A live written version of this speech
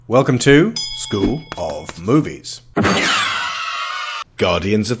Welcome to School of Movies.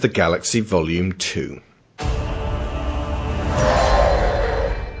 Guardians of the Galaxy Volume 2.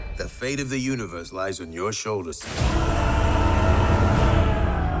 The fate of the universe lies on your shoulders.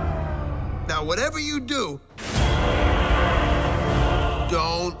 Now, whatever you do,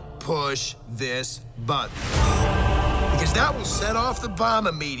 don't push this button. Because that will set off the bomb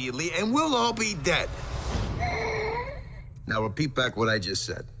immediately, and we'll all be dead. Now, repeat back what I just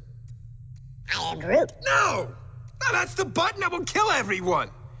said. I am Groot. No! No, that's the button that will kill everyone.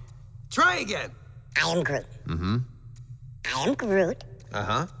 Try again. I am Groot. Mm-hmm. I am Groot.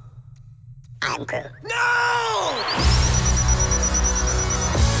 Uh-huh. I am Groot. No!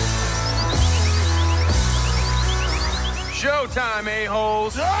 Showtime,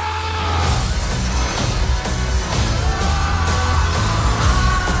 a-holes.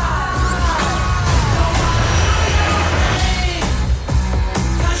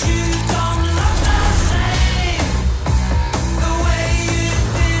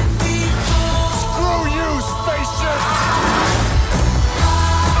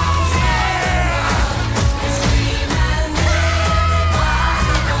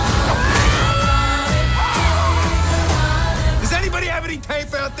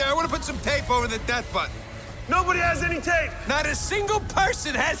 Tape out there. I want to put some tape over the death button. Nobody has any tape. Not a single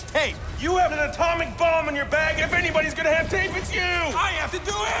person has tape. You have an atomic bomb in your bag. If anybody's gonna have tape, it's you. I have to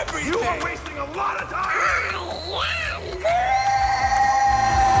do everything. You are wasting a lot of time.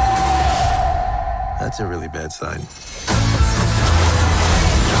 That's a really bad sign.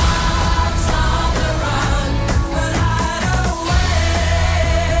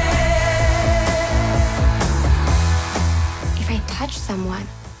 If I touch someone,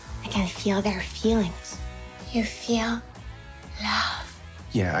 I can feel their feelings. You feel love.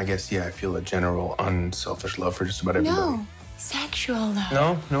 Yeah, I guess, I feel a general unselfish love for just about everybody. No, sexual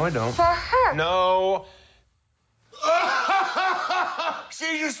love. No, I don't. For her. No.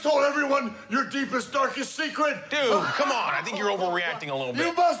 See, you just told everyone your deepest, darkest secret. Dude, come on. I think you're overreacting a little bit.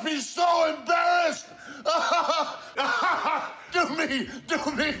 You must be so embarrassed. Do me.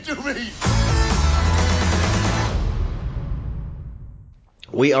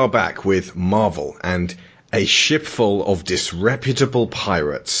 We are back with Marvel and a ship full of disreputable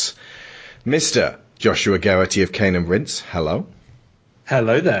pirates. Mr. Joshua Garrity of Kane and Rince, hello.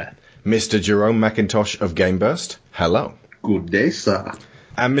 Hello there. Mr. Jerome McIntosh of Gameburst, hello. Good day, sir.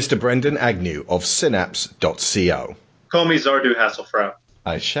 And Mr. Brendan Agnew of Synapse.co. Call me Zardu Hasselfrau.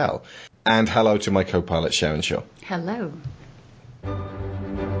 I shall. And hello to my co-pilot Sharon Shaw. Hello.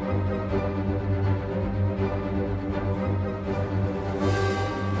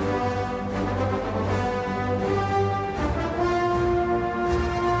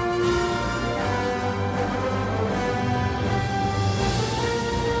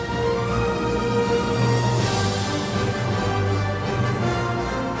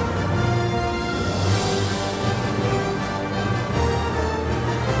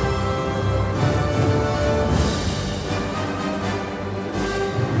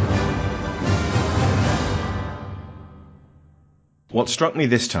 What struck me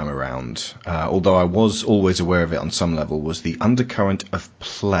this time around, although I was always aware of it on some level, was the undercurrent of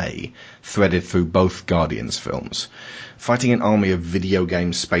play threaded through both Guardians films. Fighting an army of video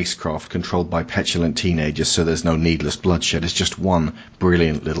game spacecraft controlled by petulant teenagers so there's no needless bloodshed is just one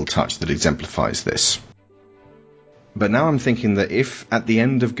brilliant little touch that exemplifies this. But now I'm thinking that if at the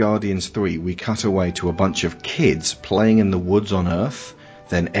end of Guardians 3 we cut away to a bunch of kids playing in the woods on Earth,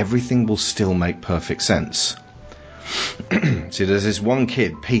 then everything will still make perfect sense. See, there's this one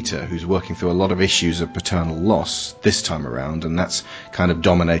kid, Peter, who's working through a lot of issues of paternal loss this time around, and that's kind of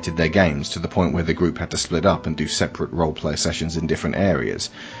dominated their games to the point where the group had to split up and do separate roleplay sessions in different areas.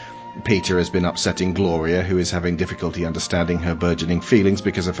 Peter has been upsetting Gloria, who is having difficulty understanding her burgeoning feelings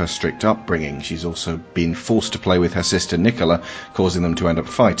because of her strict upbringing. She's also been forced to play with her sister Nicola, causing them to end up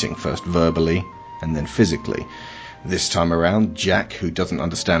fighting, first verbally and then physically. This time around, Jack, who doesn't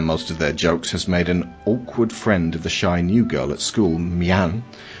understand most of their jokes, has made an awkward friend of the shy new girl at school, Mian,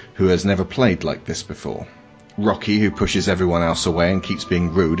 who has never played like this before. Rocky, who pushes everyone else away and keeps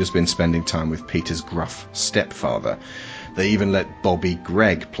being rude, has been spending time with Peter's gruff stepfather. They even let Bobby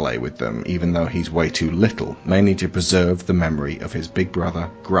Gregg play with them, even though he's way too little, mainly to preserve the memory of his big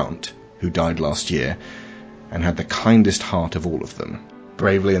brother, Grant, who died last year, and had the kindest heart of all of them,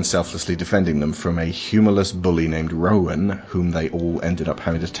 bravely and selflessly defending them from a humorless bully named Rowan, whom they all ended up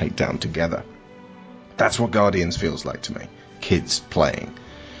having to take down together. That's what Guardians feels like to me. Kids playing.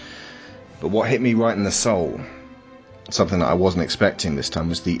 But what hit me right in the soul, something that I wasn't expecting this time,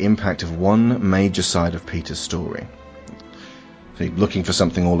 was the impact of one major side of Peter's story. See, looking for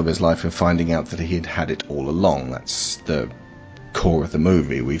something all of his life and finding out that he had had it all along. That's the core of the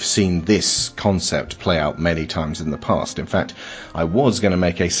movie. We've seen this concept play out many times in the past. In fact, I was going to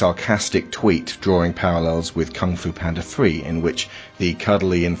make a sarcastic tweet drawing parallels with Kung Fu Panda 3, in which the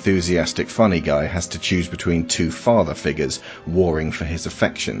cuddly, enthusiastic, funny guy has to choose between two father figures warring for his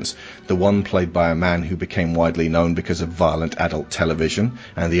affections. The one played by a man who became widely known because of violent adult television,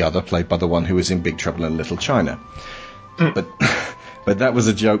 and the other played by the one who was in Big Trouble in Little China. But that was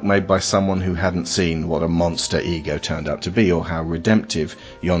a joke made by someone who hadn't seen what a monster ego turned out to be, or how redemptive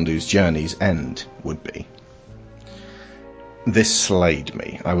Yondu's journey's end would be. This slayed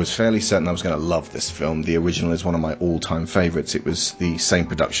me. I was fairly certain I was going to love this film. The original is one of my all-time favourites. It was the same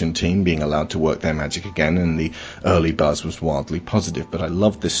production team being allowed to work their magic again, and the early buzz was wildly positive. But I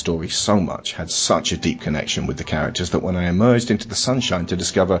loved this story so much, had such a deep connection with the characters, that when I emerged into the sunshine to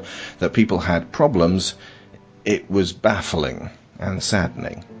discover that people had problems, it was baffling and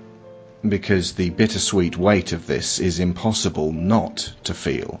saddening, because the bittersweet weight of this is impossible not to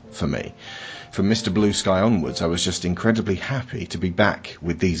feel for me. From Mr. Blue Sky onwards, I was just incredibly happy to be back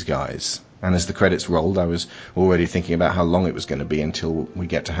with these guys, and as the credits rolled, I was already thinking about how long it was going to be until we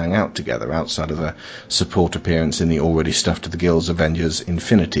get to hang out together outside of a support appearance in the already stuffed to the gills Avengers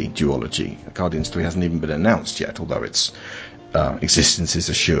Infinity duology. Guardians 3 hasn't even been announced yet, although its existence is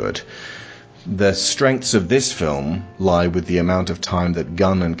assured. The strengths of this film lie with the amount of time that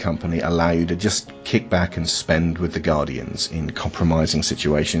Gunn and company allow you to just kick back and spend with the Guardians in compromising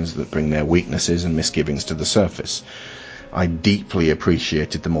situations that bring their weaknesses and misgivings to the surface. I deeply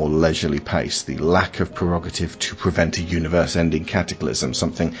appreciated the more leisurely pace, the lack of prerogative to prevent a universe-ending cataclysm,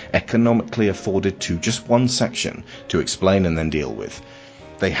 something economically afforded to just one section to explain and then deal with.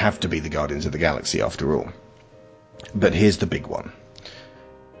 They have to be the Guardians of the Galaxy after all. But here's the big one.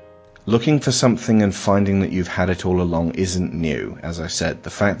 Looking for something and finding that you've had it all along isn't new. As I said,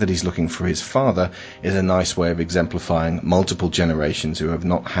 the fact that he's looking for his father is a nice way of exemplifying multiple generations who have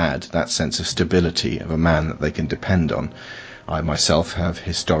not had that sense of stability of a man that they can depend on. I myself have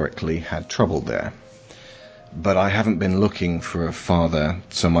historically had trouble there. But I haven't been looking for a father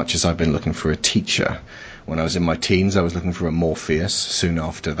so much as I've been looking for a teacher. When I was in my teens, I was looking for a Morpheus. Soon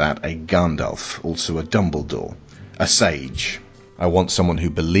after that, a Gandalf, also a Dumbledore, a sage. I want someone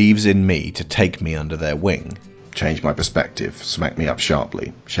who believes in me to take me under their wing, change my perspective, smack me up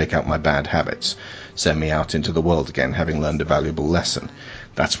sharply, shake out my bad habits, send me out into the world again having learned a valuable lesson.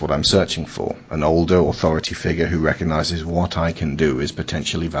 That's what I'm searching for, an older authority figure who recognizes what I can do is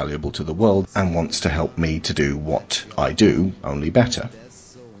potentially valuable to the world and wants to help me to do what I do, only better.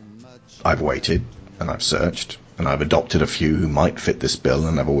 I've waited, and I've searched, and I've adopted a few who might fit this bill,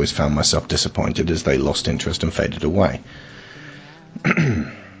 and I've always found myself disappointed as they lost interest and faded away.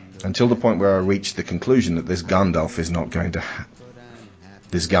 Until the point where I reached the conclusion that this Gandalf is not going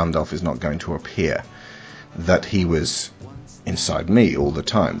to appear, that he was inside me all the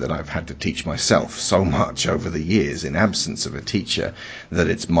time, that I've had to teach myself so much over the years in absence of a teacher that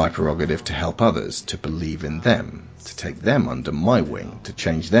it's my prerogative to help others, to believe in them, to take them under my wing, to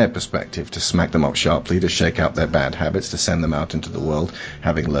change their perspective, to smack them up sharply, to shake out their bad habits, to send them out into the world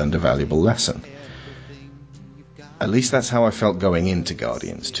having learned a valuable lesson. At least that's how I felt going into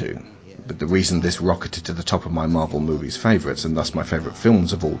Guardians 2. But the reason this rocketed to the top of my Marvel movies favourites, and thus my favourite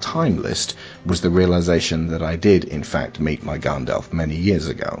films of all time list, was the realisation that I did, in fact, meet my Gandalf many years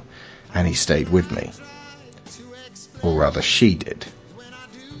ago, and he stayed with me. Or rather, she did.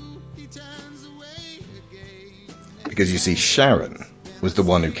 Because you see, Sharon was the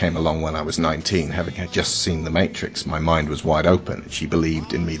one who came along when I was 19, having had just seen The Matrix. My mind was wide open. She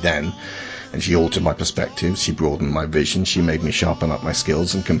believed in me then, and she altered my perspectives, she broadened my vision, she made me sharpen up my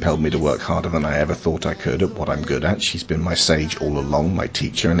skills and compelled me to work harder than I ever thought I could at what I'm good at. She's been my sage all along, my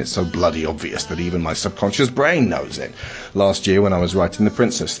teacher, and it's so bloody obvious that even my subconscious brain knows it. Last year when I was writing The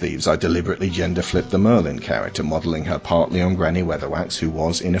Princess Thieves, I deliberately gender-flipped the Merlin character, modelling her partly on Granny Weatherwax, who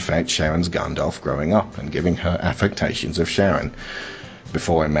was, in effect, Sharon's Gandalf growing up, and giving her affectations of Sharon.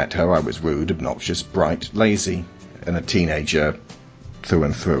 Before I met her, I was rude, obnoxious, bright, lazy, and a teenager through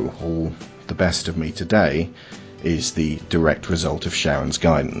and through. All the best of me today is the direct result of Sharon's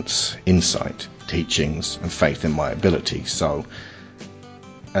guidance, insight, teachings, and faith in my ability. So,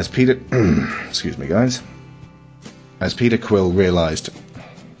 as Peter... excuse me, guys. As Peter Quill realised...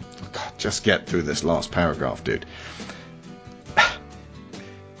 God, just get through this last paragraph, dude.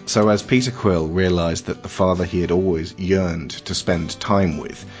 So as Peter Quill realised that the father he had always yearned to spend time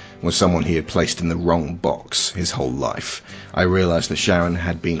with was someone he had placed in the wrong box his whole life, I realised that Sharon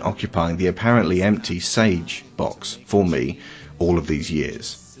had been occupying the apparently empty sage box for me all of these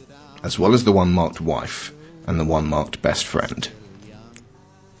years, as well as the one marked wife and the one marked best friend.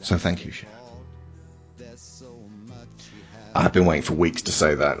 So thank you, Chef. I've been waiting for weeks to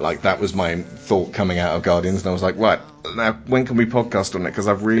say that. Like, that was my thought coming out of Guardians, and I was like, right, now, when can we podcast on it? Because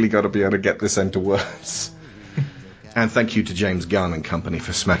I've really got to be able to get this into words. And thank you to James Gunn and company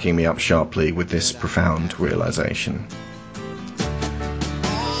for smacking me up sharply with this profound realization.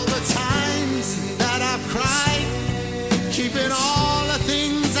 All the times that I've cried, keeping all the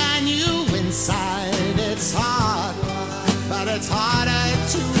things I knew inside. It's hard, but it's harder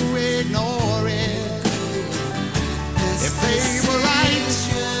to ignore it. If they were right,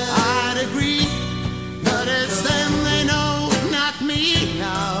 I'd agree. But it's them they know, not me.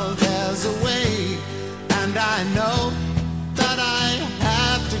 Now there's a way, and I know that I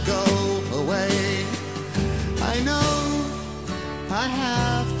have to go away. I know I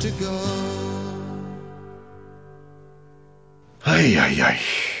have to go. Ay, ay, ay.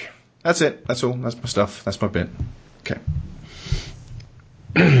 That's it. That's all. That's my stuff. That's my bit. Okay.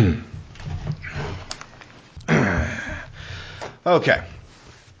 Okay.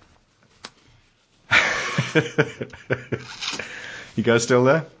 You guys still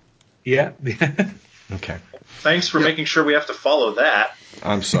there? Yeah. Okay. Thanks for making sure we have to follow that.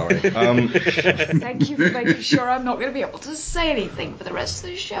 I'm sorry. Thank you for making sure I'm not going to be able to say anything for the rest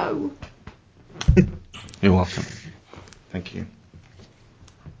of the show. You're welcome. Thank you.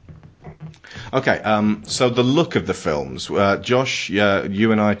 Okay, so the look of the films. Josh,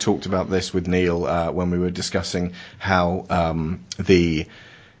 you and I talked about this with Neil when we were discussing how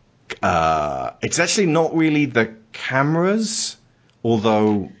it's actually not really the cameras,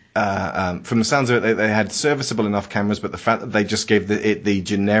 although from the sounds of it, they had serviceable enough cameras, but the fact that they just gave it the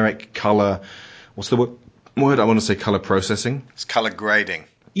generic color, what's the word? I want to say color processing. It's color grading.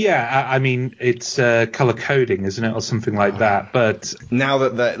 Yeah, I mean, it's color coding, isn't it, or something like that. But now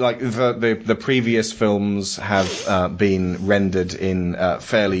that the previous films have been rendered in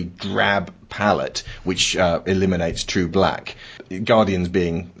fairly drab palette, which eliminates true black, Guardians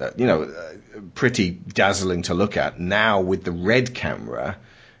being pretty dazzling to look at. Now with the red camera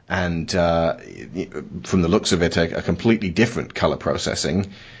and from the looks of it, a completely different color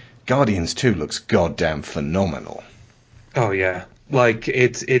processing, Guardians 2 looks goddamn phenomenal. Oh yeah. Like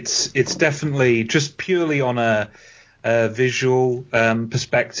it's definitely, just purely on a visual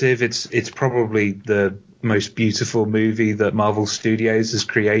perspective, it's probably the most beautiful movie that Marvel Studios has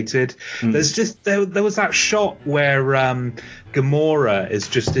created. There's just there was that shot where Gamora is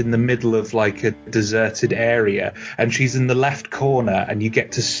just in the middle of like a deserted area, and she's in the left corner, and you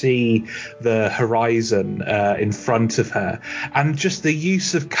get to see the horizon in front of her, and just the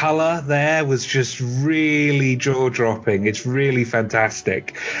use of color there was just really jaw-dropping. It's really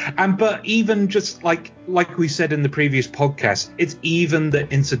fantastic. But even just like we said in the previous podcast, it's even the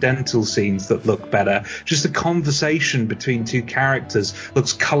incidental scenes that look better. Just the conversation between two characters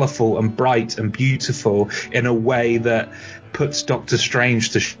looks colorful and bright and beautiful in a way that puts Doctor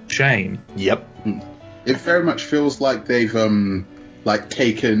Strange to shame. Yep. It very much feels like they've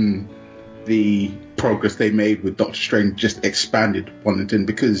taken the progress they made with Doctor Strange, just expanded upon it, and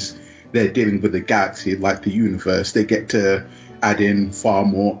because they're dealing with a galaxy like the universe, they get to add in far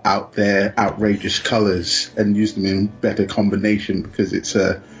more out there, outrageous colors and use them in better combination because it's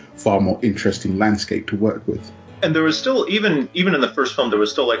a far more interesting landscape to work with. And there was still, even in the first film, there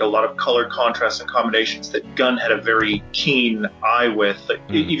was still like a lot of color contrasts and combinations that Gunn had a very keen eye with. Like,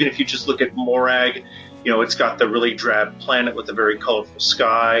 even if you just look at Morag, it's got the really drab planet with a very colorful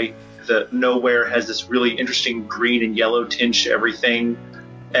sky. The Nowhere has this really interesting green and yellow tinge to everything.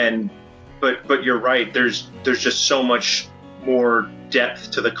 But you're right. There's just so much more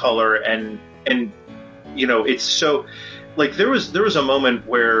depth to the color, and it's so, like, there was a moment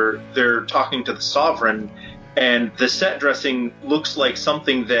where they're talking to the Sovereign, and the set dressing looks like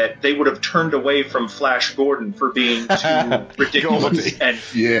something that they would have turned away from Flash Gordon for being too ridiculous. And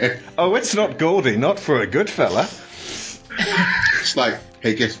yeah. Oh, it's not Goldie, not for a good fella. It's like,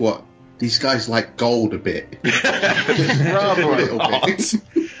 hey, guess what? These guys like gold a bit. Rather a little bit.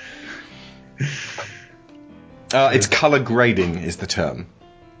 It's color grading is the term.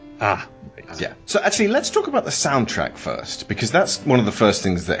 Yeah. So actually, let's talk about the soundtrack first, because that's one of the first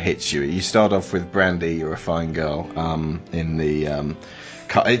things that hits you. You start off with Brandy, You're a Fine Girl. In the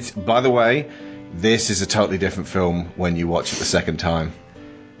by the way, this is a totally different film when you watch it the second time.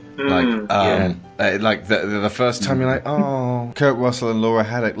 Like the first time, you're like, oh, Kurt Russell and Laura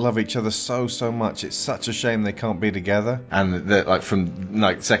Haddock love each other so much. It's such a shame they can't be together. And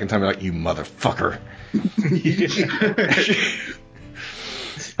from second time, you're like, you motherfucker.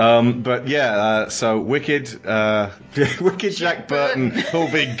 But yeah, so wicked Jack Burton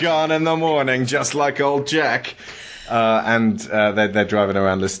will be gone in the morning, just like old Jack. and they're driving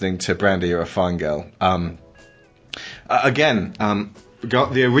around listening to Brandy, You're a Fine Girl.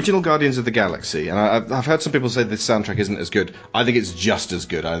 The original Guardians of the Galaxy, and I've heard some people say this soundtrack isn't as good. I think it's just as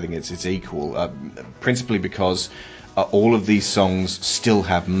good. I think it's equal, principally because all of these songs still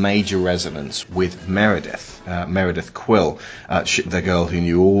have major resonance with Meredith Quill, the girl who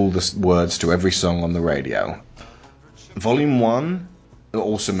knew all the words to every song on the radio. Volume 1,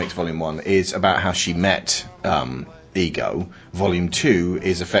 Awesome Mix Volume 1, is about how she met Ego. Volume 2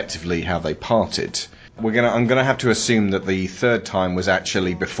 is effectively how they parted. I'm gonna have to assume that the third time was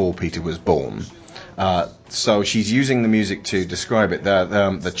actually before Peter was born. So she's using the music to describe it.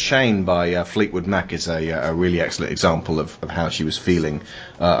 The Chain by Fleetwood Mac is a really excellent example of how she was feeling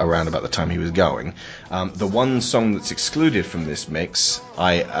around about the time he was going. The one song that's excluded from this mix,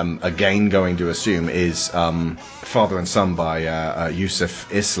 I am again going to assume, is Father and Son by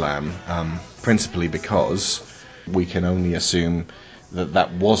Yusuf Islam, principally because we can only assume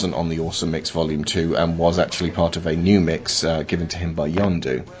that wasn't on the Awesome Mix Volume 2 and was actually part of a new mix given to him by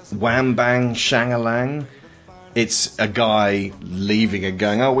Yondu. Wham Bang Shang-a-Lang, it's a guy leaving and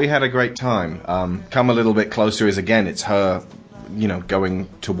going, oh, we had a great time. Come a little bit closer is, again, it's her, going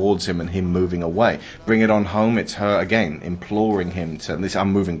towards him and him moving away. Bring It On Home, it's her, again, imploring him to,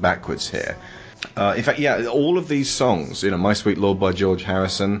 I'm moving backwards here. In fact, all of these songs, My Sweet Lord by George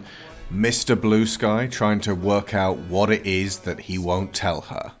Harrison, Mr. Blue Sky trying to work out what it is that he won't tell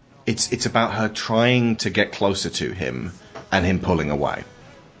her. It's about her trying to get closer to him and him pulling away.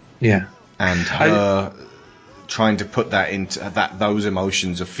 Yeah. And her trying to put that into those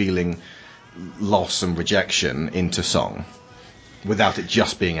emotions of feeling loss and rejection into song without it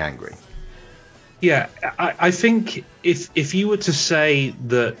just being angry. Yeah, I think if you were to say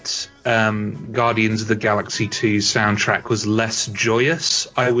that Guardians of the Galaxy 2's soundtrack was less joyous,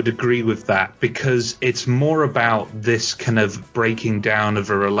 I would agree with that, because it's more about this kind of breaking down of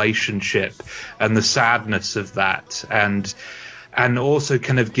a relationship and the sadness of that, and also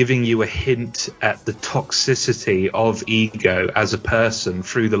kind of giving you a hint at the toxicity of Ego as a person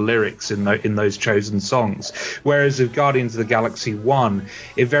through the lyrics in those chosen songs. Whereas with Guardians of the Galaxy 1,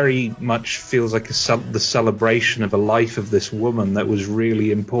 it very much feels like the celebration of a life of this woman that was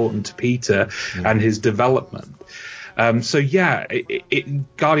really important to Peter and his development.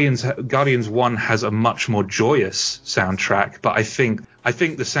 Guardians 1 has a much more joyous soundtrack, but I think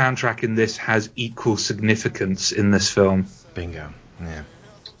the soundtrack in this has equal significance in this film. Bingo. Yeah.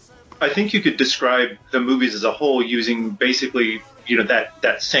 I think you could describe the movies as a whole using basically,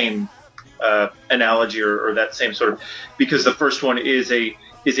 that same analogy or that same sort of, because the first one is a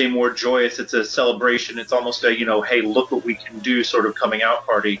more joyous, it's a celebration, it's almost a, hey, look what we can do sort of coming out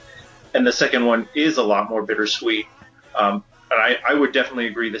party. And the second one is a lot more bittersweet. And I would definitely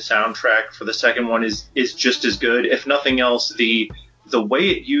agree the soundtrack for the second one is just as good. If nothing else, the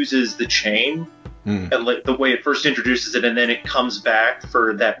way it uses the chain, and the way it first introduces it and then it comes back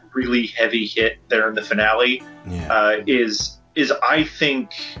for that really heavy hit there in the finale, is I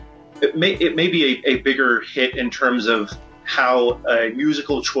think it may be a bigger hit in terms of how a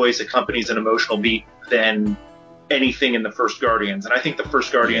musical choice accompanies an emotional beat than anything in the first Guardians. And I think the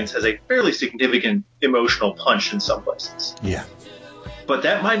first Guardians has a fairly significant emotional punch in some places. Yeah. But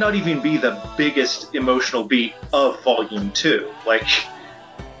that might not even be the biggest emotional beat of Volume 2.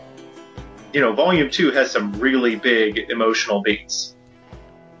 Volume 2 has some really big emotional beats.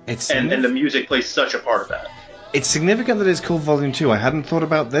 And the music plays such a part of that. It's significant that it's called Volume 2. I hadn't thought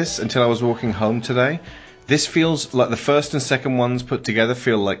about this until I was walking home today. This feels like the first and second ones put together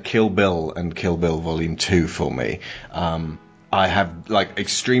feel like Kill Bill and Kill Bill Volume 2 for me. I have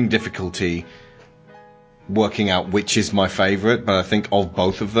extreme difficulty working out which is my favorite, but I think of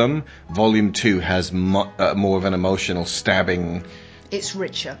both of them, Volume 2 has more of an emotional stabbing. It's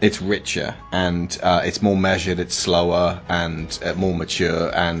richer. It's richer, and it's more measured, it's slower, and more mature,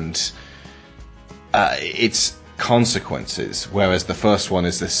 and it's consequences, whereas the first one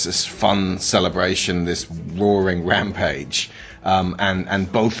is this fun celebration, this roaring rampage,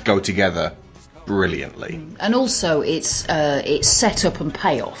 and both go together brilliantly. And also it's set up and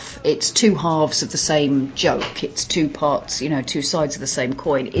payoff. It's two halves of the same joke. It's two parts, two sides of the same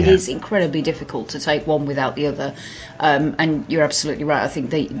coin. It is incredibly difficult to take one without the other. And you're absolutely right. I think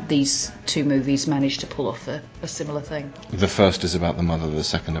these two movies managed to pull off a similar thing. The first is about the mother, the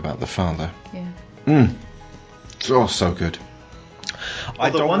second about the father. Yeah. Oh, so good.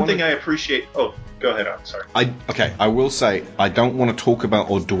 Although one thing I appreciate... Oh, go ahead. I'm sorry. I will say, I don't want to talk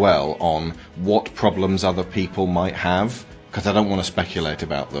about or dwell on what problems other people might have, because I don't want to speculate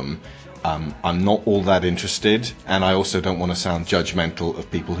about them. I'm not all that interested, and I also don't want to sound judgmental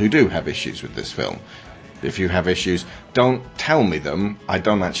of people who do have issues with this film. if you have issues, don't tell me them. I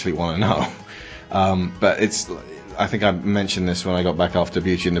don't actually want to know. But I think I mentioned this when I got back after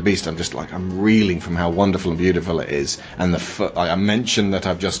Beauty and the Beast. I'm reeling from how wonderful and beautiful it is. And I mentioned that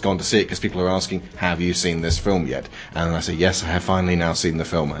I've just gone to see it because people are asking, have you seen this film yet? And I say, yes, I have finally now seen the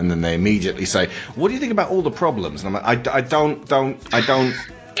film. And then they immediately say, what do you think about all the problems? And I'm like, I don't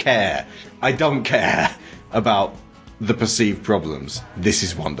care. I don't care about the perceived problems. This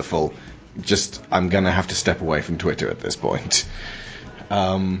is wonderful. I'm going to have to step away from Twitter at this point.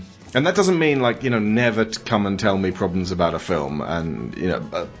 And that doesn't mean, never to come and tell me problems about a film. And,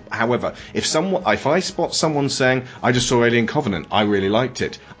 however, if I spot someone saying, I just saw Alien Covenant, I really liked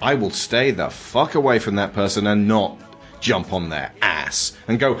it, I will stay the fuck away from that person and not jump on their ass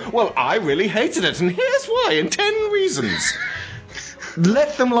and go, well, I really hated it, and here's why, in 10 reasons.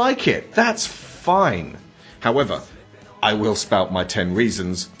 Let them like it. That's fine. However, I will spout my 10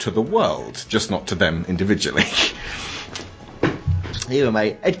 reasons to the world, just not to them individually. Here,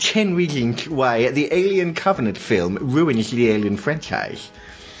 mate, a 10 reasons why the Alien Covenant film ruins the Alien franchise.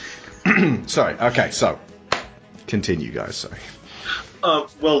 Sorry, okay, so continue, guys, sorry.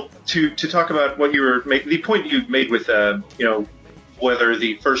 Well, to talk about what you were making, the point you made with, whether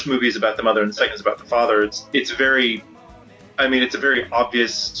the first movie is about the mother and the second is about the father, it's a very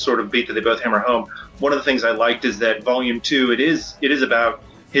obvious sort of beat that they both hammer home. One of the things I liked is that Volume 2, it is about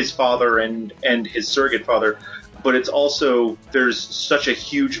his father and his surrogate father, but it's also, there's such a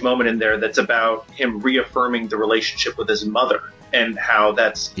huge moment in there that's about him reaffirming the relationship with his mother and how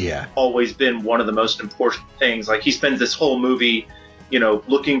that's always been one of the most important things. Like, he spends this whole movie,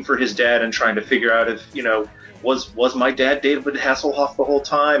 looking for his dad and trying to figure out if, was my dad David Hasselhoff the whole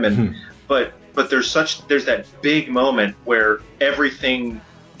time? And but there's that big moment where everything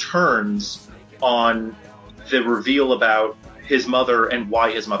turns on the reveal about his mother and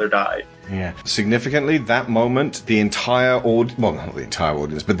why his mother died. Yeah. Significantly, that moment, the entire not the entire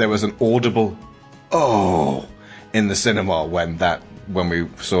audience, but there was an audible "oh" in the cinema when we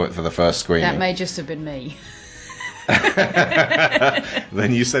saw it for the first screening. That may just have been me.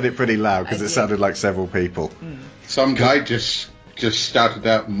 Then you said it pretty loud because it sounded like several people. Some guy just started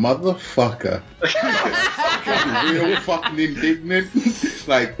out, motherfucker. Real fucking indignant.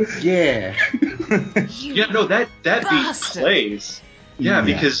 Yeah. Yeah, no, that beat plays. Yeah,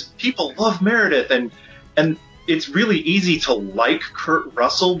 because people love Meredith, and it's really easy to like Kurt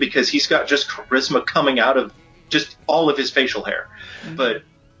Russell because he's got just charisma coming out of just all of his facial hair. But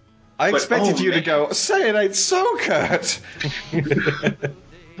I expected you to go, say it ain't so, Kurt.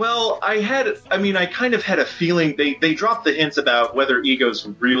 Well, I kind of had a feeling they dropped the hints about whether Ego's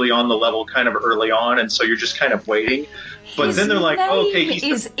really on the level kind of early on, and so you're just kind of waiting. But then they're like, okay,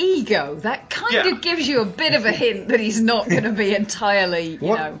 he's Ego. That kind of gives you a bit of a hint that he's not going to be entirely,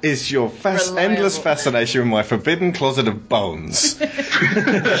 What is your endless fascination with my forbidden closet of bones?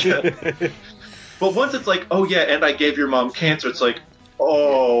 But once it's like, oh yeah, and I gave your mom cancer, it's like,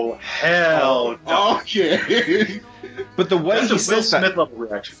 oh hell no. Okay. But the way That's he a Will says Smith level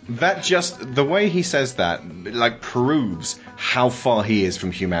reaction. The way he says that, proves how far he is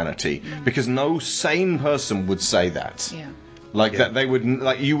from humanity. Because no sane person would say that. Yeah. That they would,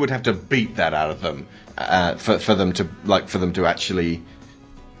 you would have to beat that out of them for them to actually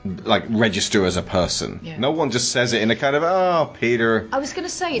register as a person. Yeah. No one just says it in a kind of, Peter. I was going to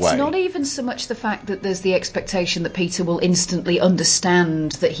say, it's way. not even so much the fact that there's the expectation that Peter will instantly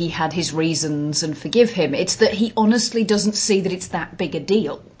understand that he had his reasons and forgive him. It's that he honestly doesn't see that it's that big a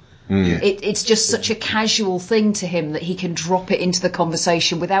deal. It's just such a casual thing to him that he can drop it into the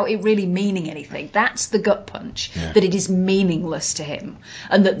conversation without it really meaning anything. That's the gut punch, that it is meaningless to him.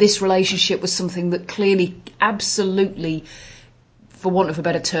 And that this relationship was something that clearly, absolutely, for want of a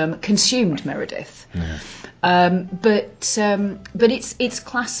better term, consumed Meredith. But it's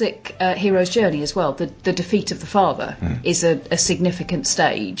classic hero's journey as well. The defeat of the father is a significant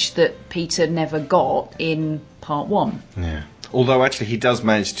stage that Peter never got in part one. Yeah. Although actually he does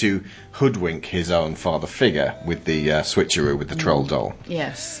manage to hoodwink his own father figure with the switcheroo with the troll doll.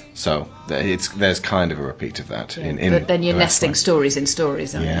 Yes. So there's kind of a repeat of that. Yeah. But then you're nesting stories in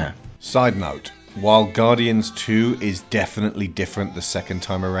stories, aren't you? Side note. While Guardians 2 is definitely different the second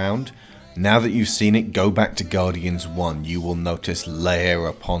time around, now that you've seen it, go back to Guardians 1. You will notice layer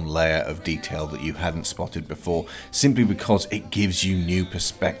upon layer of detail that you hadn't spotted before, simply because it gives you new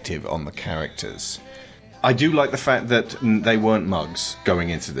perspective on the characters. I do like the fact that they weren't mugs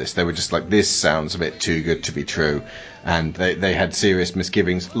going into this. They were just like, this sounds a bit too good to be true. And they had serious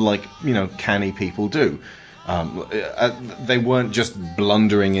misgivings, like, canny people do. They weren't just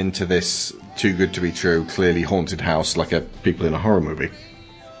blundering into this too good to be true, clearly haunted house like people in a horror movie.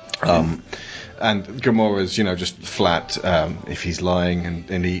 And Gamora's, just flat. If he's lying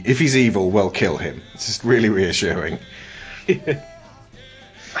and if he's evil, well, kill him. It's just really reassuring.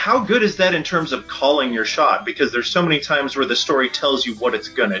 How good is that in terms of calling your shot? Because there's so many times where the story tells you what it's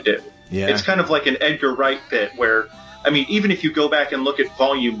gonna do. Yeah. It's kind of like an Edgar Wright bit where, even if you go back and look at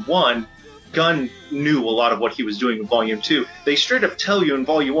Volume 1, Gunn knew a lot of what he was doing in Volume 2. They straight up tell you in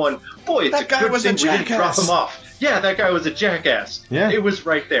Volume 1, boy, it's a good thing we didn't drop him off. Yeah, that guy was a jackass. Yeah. It was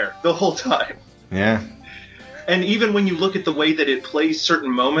right there the whole time. Yeah. And even when you look at the way that it plays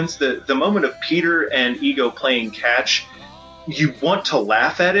certain moments, the moment of Peter and Ego playing catch, you want to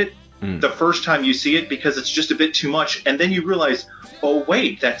laugh at it the first time you see it because it's just a bit too much. And then you realize, oh,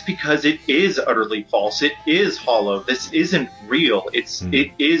 wait, that's because it is utterly false. It is hollow. This isn't real.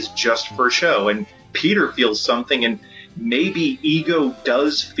 It is just for show. And Peter feels something, and maybe Ego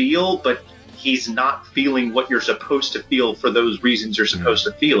does feel, but he's not feeling what you're supposed to feel for those reasons you're supposed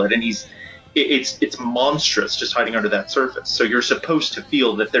to feel it. And it's monstrous just hiding under that surface. So you're supposed to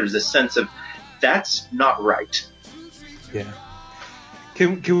feel that there's a sense of that's not right. Yeah.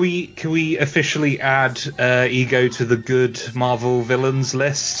 Can we officially add Ego to the good Marvel villains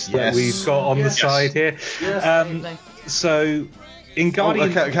list that we've got on the side here? Yes, so in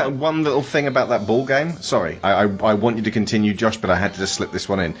Guardian, one little thing about that ball game. Sorry, I want you to continue, Josh, but I had to just slip this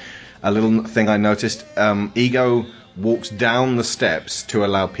one in. A little thing I noticed: Ego walks down the steps to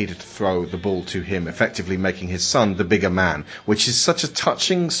allow Peter to throw the ball to him, effectively making his son the bigger man, which is such a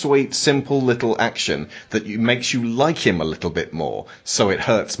touching, sweet, simple little action that makes you like him a little bit more, so it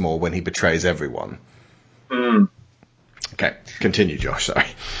hurts more when he betrays everyone. Okay, continue, Josh, sorry.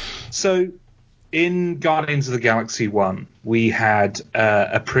 So, in Guardians of the Galaxy 1, we had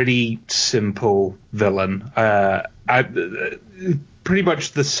a pretty simple villain. Pretty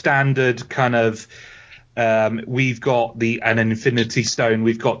much the standard kind of we've got an Infinity Stone,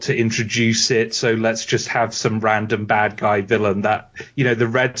 we've got to introduce it, so let's just have some random bad guy villain that, the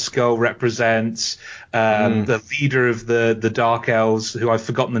Red Skull represents, the leader of the Dark Elves, who I've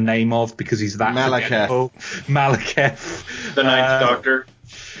forgotten the name of because he's that forgettable. Malekith. The Ninth Doctor.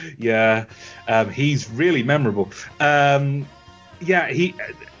 Yeah, he's really memorable.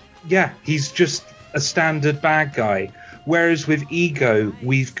 He's just a standard bad guy. Whereas with Ego,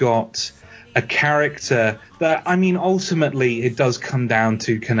 we've got a character that, ultimately it does come down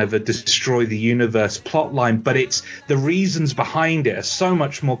to kind of a destroy the universe plotline, but it's the reasons behind it are so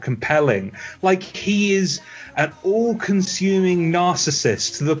much more compelling. Like, he is an all-consuming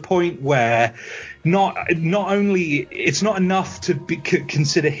narcissist to the point where not only it's not enough to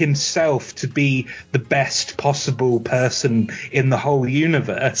consider himself to be the best possible person in the whole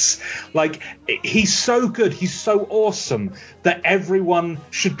universe. Like, he's so good, he's so awesome that everyone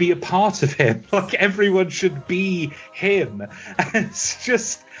should be a part of him. Like, everyone should be him. And it's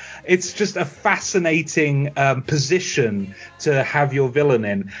just a fascinating position to have your villain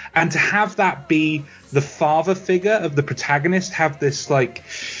in, and to have that be the father figure of the protagonist, have this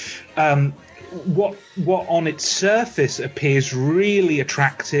what on its surface appears really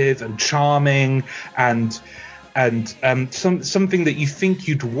attractive and charming and something that you think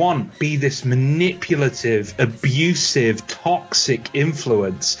you'd want be this manipulative, abusive, toxic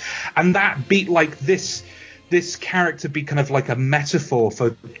influence, and that be like this character be kind of like a metaphor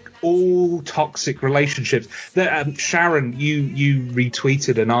for all toxic relationships. That Sharon, you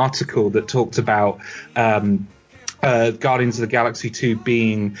retweeted an article that talked about Guardians of the Galaxy 2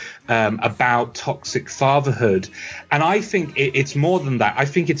 being about toxic fatherhood, and I think it's more than that. I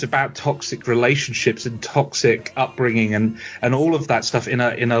think it's about toxic relationships and toxic upbringing and all of that stuff in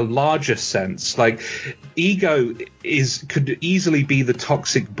a larger sense. Like, Ego could easily be the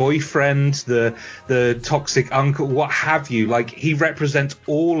toxic boyfriend, the toxic uncle, what have you. Like, he represents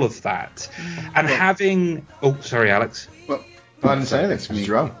all of that. And having sorry, Alex. Well, I didn't say anything. It's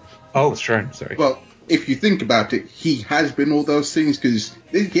Jerome. Oh, Sharon, sorry. Well, if you think about it, he has been all those things, because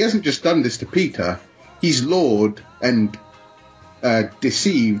he hasn't just done this to Peter. He's lured and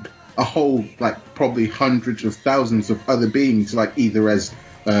deceived a whole, probably hundreds of thousands of other beings, either as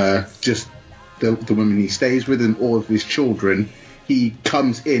just the women he stays with and all of his children. He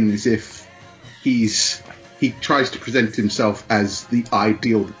comes in as if he tries to present himself as the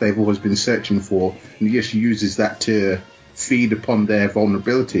ideal that they've always been searching for, and he just uses that to feed upon their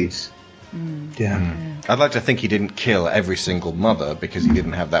vulnerabilities. I'd like to think he didn't kill every single mother because he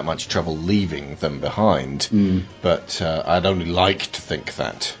didn't have that much trouble leaving them behind. But I'd only like to think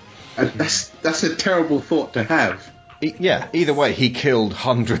that. That's a terrible thought to have. Either way, he killed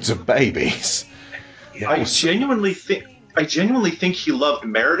hundreds of babies. I genuinely think he loved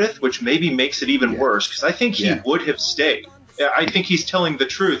Meredith, which maybe makes it even worse, because I think he would have stayed. I think he's telling the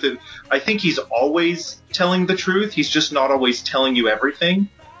truth. I think he's always telling the truth. He's just not always telling you everything.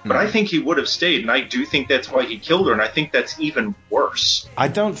 But I think he would have stayed, and I do think that's why he killed her, and I think that's even worse. I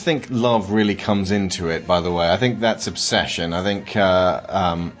don't think love really comes into it, by the way. I think that's obsession. I think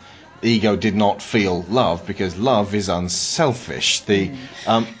Ego did not feel love because love is unselfish. In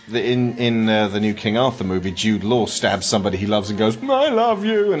the new King Arthur movie, Jude Law stabs somebody he loves and goes, "I love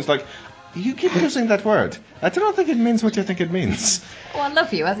you," and it's like, you keep using that word. I do not think it means what you think it means. Oh, I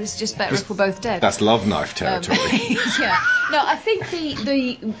love you. It's just better if we're both dead. That's love knife territory. Yeah. No, I think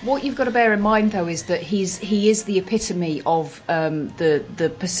the what you've got to bear in mind though is that he is the epitome of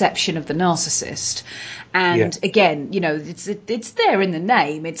the perception of the narcissist. And again, you know, it's there in the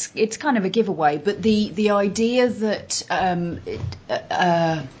name. It's kind of a giveaway. But the idea that a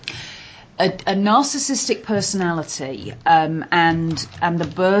narcissistic personality and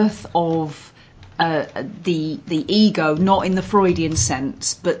the birth of the ego, not in the Freudian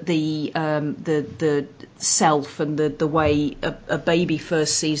sense, but the self and the way a baby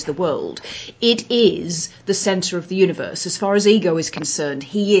first sees the world. It is the center of the universe. As far as Ego is concerned,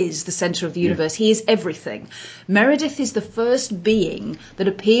 he is the center of the universe. He is everything. Meredith is the first being that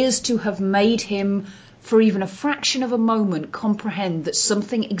appears to have made him, for even a fraction of a moment, comprehend that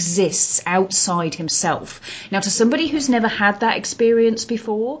something exists outside himself. Now, to somebody who's never had that experience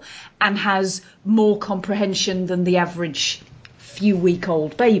before and has more comprehension than the average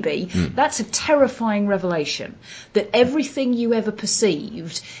few-week-old baby, that's a terrifying revelation, that everything you ever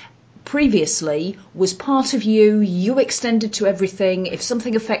perceived previously was part of you. You extended to everything. If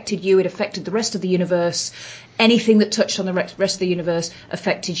something affected you, it affected the rest of the universe. Anything that touched on the rest of the universe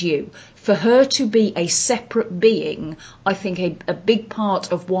affected you. For her to be a separate being, I think a big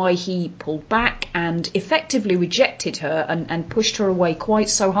part of why he pulled back and effectively rejected her and pushed her away quite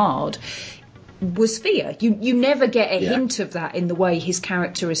so hard was fear. You never get a hint of that in the way his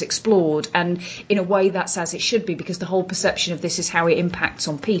character is explored, and in a way that's as it should be, because the whole perception of this is how it impacts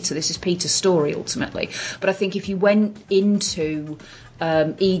on Peter. This is Peter's story ultimately. But I think if you went into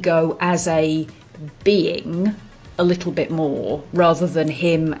Ego as a being a little bit more, rather than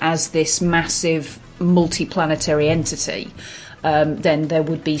him as this massive multi-planetary entity, then there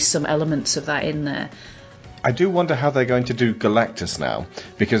would be some elements of that in there. I do wonder how they're going to do Galactus now,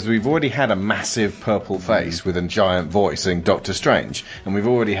 because we've already had a massive purple face with a giant voice saying Doctor Strange, and we've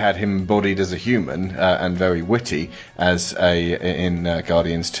already had him embodied as a human and very witty as in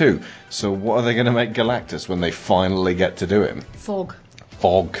Guardians 2. So what are they going to make Galactus when they finally get to do him? Fog,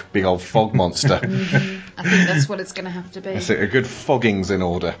 big old fog monster. I think that's what it's going to have to be. A good fogging's in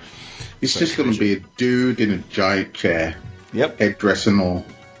order. It's just going to be a dude in a giant chair. Yep. Headdress and all.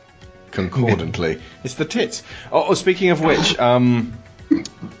 Concordantly. It's the tits. Oh, speaking of which, I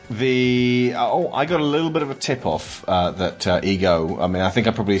got a little bit of a tip-off that Ego, I mean, I think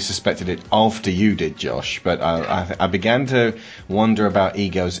I probably suspected it after you did, Josh, but I began to wonder about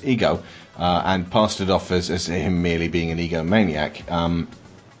Ego's ego and passed it off as him merely being an egomaniac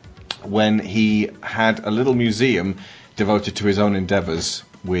when he had a little museum devoted to his own endeavours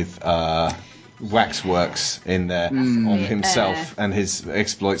with waxworks in there on himself and his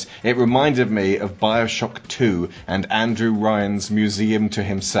exploits. It reminded me of BioShock 2 and Andrew Ryan's museum to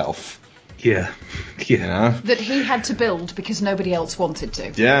himself. Yeah. You know? That he had to build because nobody else wanted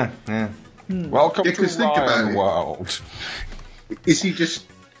to. Yeah. Welcome to think Ryan World. Is he just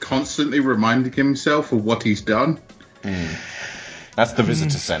constantly reminding himself of what he's done? That's the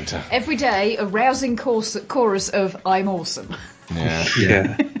visitor centre. Every day, a rousing chorus of "I'm awesome."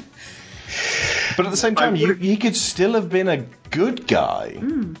 Yeah. But at the same time, he could still have been a good guy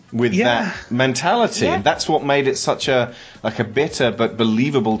with that mentality. Yeah. And that's what made it such a bitter but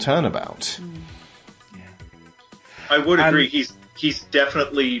believable turnabout. I would agree. He's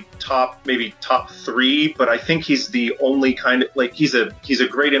definitely maybe top 3, but I think he's the only kind of, like, he's a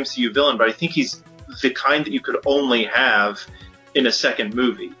great MCU villain, but I think he's the kind that you could only have in a second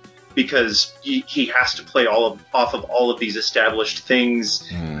movie, because he has to play off of all of these established things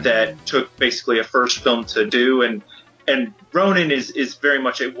that took basically a first film to do, and Ronan is very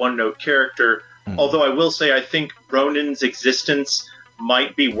much a one-note character, although I will say I think Ronan's existence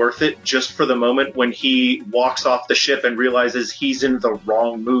might be worth it just for the moment when he walks off the ship and realizes he's in the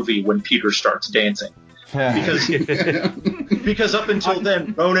wrong movie when Peter starts dancing. Because up until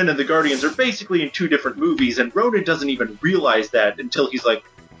then, Ronan and the Guardians are basically in 2 different movies, and Ronan doesn't even realize that until he's like,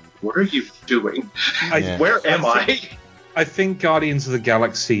 what are you doing? Where am I? I think Guardians of the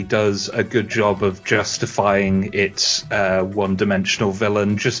Galaxy does a good job of justifying its one-dimensional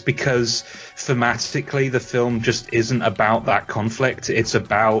villain, just because thematically the film just isn't about that conflict. It's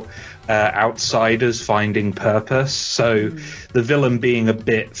about outsiders finding purpose. So the villain being a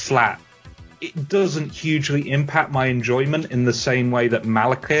bit flat, it doesn't hugely impact my enjoyment in the same way that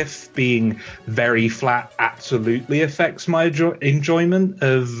Malekith being very flat absolutely affects my enjoyment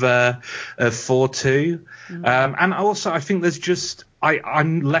of 4-2. And also, I think there's just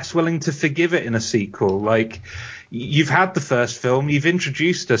I'm less willing to forgive it in a sequel. Like, you've had the first film, you've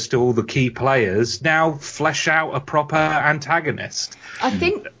introduced us to all the key players. Now flesh out a proper antagonist. I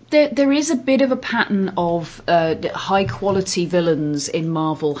think there is a bit of a pattern of high quality villains in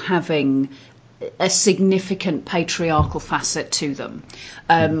Marvel having a significant patriarchal facet to them.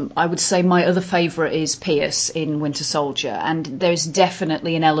 I would say my other favourite is Pierce in Winter Soldier, and there's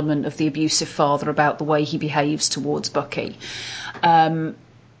definitely an element of the abusive father about the way he behaves towards Bucky. And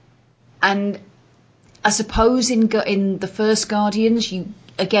I suppose in the first Guardians,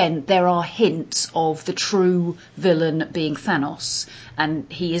 there are hints of the true villain being Thanos,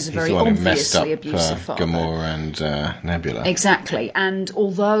 and he is a very obviously abusive father. Gamora and Nebula. Exactly, and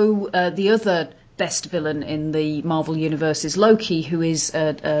although the other best villain in the Marvel universe is Loki, who is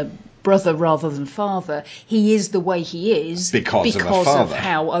a brother rather than father, he is the way he is because of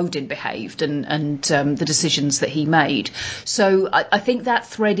how Odin behaved and the decisions that he made. So I think that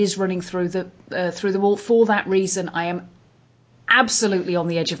thread is running through the wall. For that reason, I am absolutely on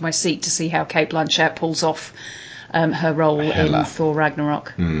the edge of my seat to see how Cate Blanchett pulls off her role in Thor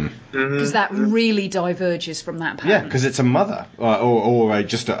Ragnarok, because that really diverges from that pattern. Yeah, because it's a mother or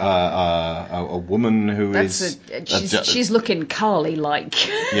just a woman who is she's looking Carly-like.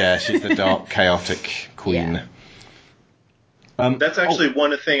 Yeah, she's the dark, chaotic queen. Yeah. That's actually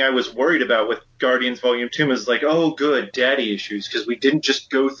one thing I was worried about with Guardians Volume 2 was like, oh, good, daddy issues, because we didn't just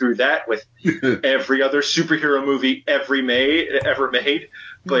go through that with every other superhero movie ever made,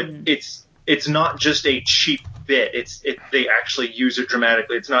 but it's not just a cheap bit. They actually use it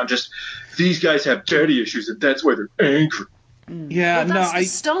dramatically. It's not just these guys have daddy issues and that's why they're angry. Yeah, that's the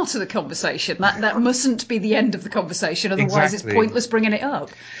start of the conversation. That mustn't be the end of the conversation. Otherwise, It's pointless bringing it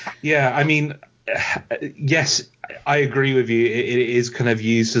up. Yeah, I mean, yes, I agree with you. It is kind of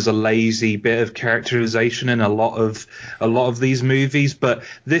used as a lazy bit of characterization in a lot of these movies, but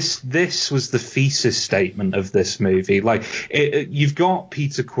this was the thesis statement of this movie. Like, you've got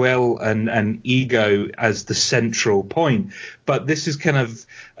Peter Quill and Ego as the central point, but this is kind of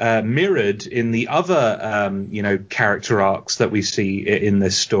mirrored in the other character arcs that we see in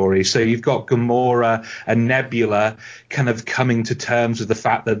this story. So you've got Gamora and Nebula kind of coming to terms with the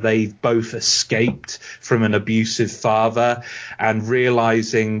fact that they've both escaped from an abusive father and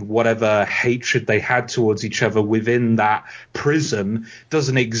realizing whatever hatred they had towards each other within that prison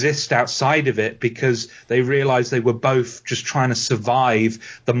doesn't exist outside of it, because they realized they were both just trying to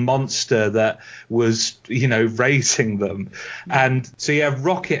survive the monster that was, raising them. And so you have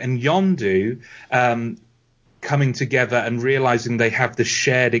Rocket and Yondu coming together and realizing they have the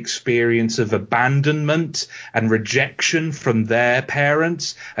shared experience of abandonment and rejection from their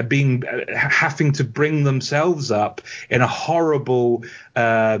parents and having to bring themselves up in a horrible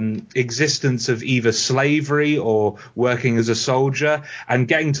existence of either slavery or working as a soldier, and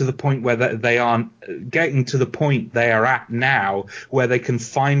getting to the point where they are at now, where they can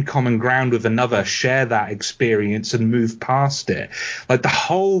find common ground with another, share that experience and move past it. Like, the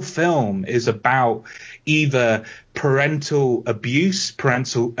whole film is about either parental abuse,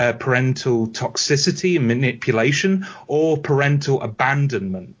 parental toxicity and manipulation, or parental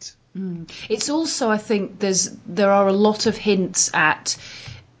abandonment. It's also, I think, there are a lot of hints at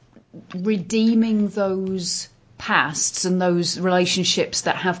redeeming those pasts and those relationships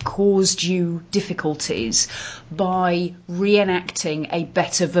that have caused you difficulties by reenacting a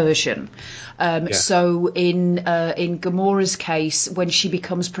better version. So in Gamora's case, when she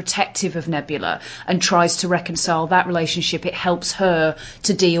becomes protective of Nebula and tries to reconcile that relationship, it helps her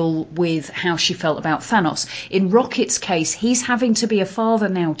to deal with how she felt about Thanos. In Rocket's case, he's having to be a father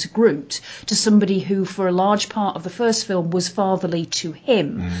now to Groot, to somebody who for a large part of the first film was fatherly to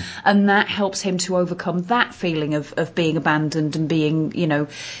him. And that helps him to overcome that feeling of being abandoned and being,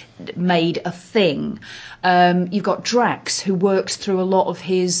 made a thing. You've got Drax, who works through a lot of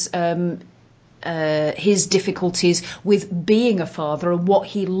his his difficulties with being a father and what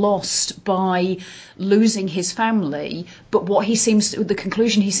he lost by losing his family. But what the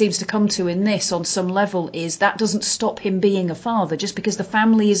conclusion he seems to come to in this on some level is that doesn't stop him being a father. Just because the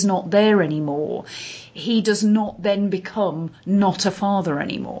family is not there anymore, he does not then become not a father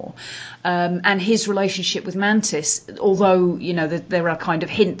anymore. And his relationship with Mantis, although, there are kind of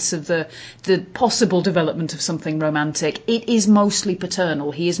hints of the possible development of something romantic, it is mostly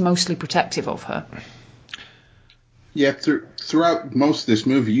paternal. He is mostly protective of her. Yeah, throughout most of this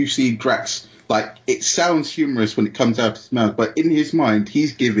movie, you see Drax, it sounds humorous when it comes out of his mouth, but in his mind,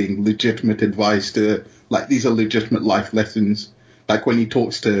 he's giving legitimate advice to, these are legitimate life lessons. Like when he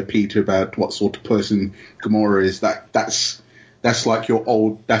talks to Peter about what sort of person Gamora is, that's like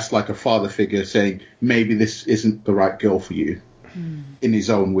that's like a father figure saying, maybe this isn't the right girl for you, in his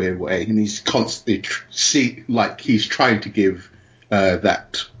own weird way. And he's constantly he's trying to give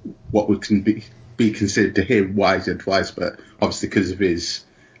that what would be considered to him wise advice, but obviously because of his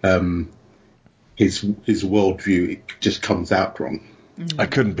worldview, it just comes out wrong. I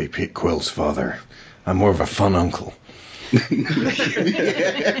couldn't be Pete Quill's father. I'm more of a fun uncle. Well,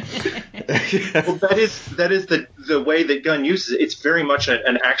 that is the way that Gunn uses it. It's very much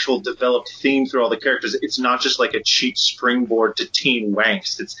an actual developed theme through all the characters. It's not just like a cheap springboard to teen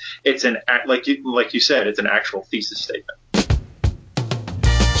wanks. It's an like you said, it's an actual thesis statement.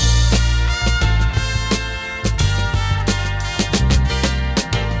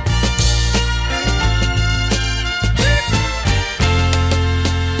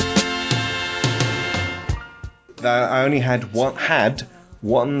 I only had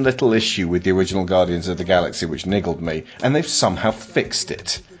one little issue with the original Guardians of the Galaxy, which niggled me, and they've somehow fixed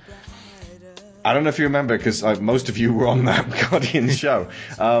it. I don't know if you remember, because most of you were on that Guardians show.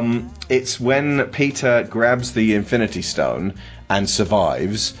 It's when Peter grabs the Infinity Stone and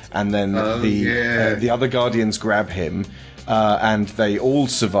survives, and then the other Guardians grab him, and they all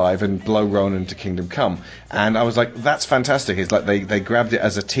survive and blow Ronan to Kingdom Come. And I was like, that's fantastic. It's like they grabbed it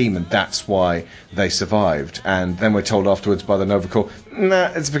as a team, and that's why they survived. And then we're told afterwards by the Nova Corps,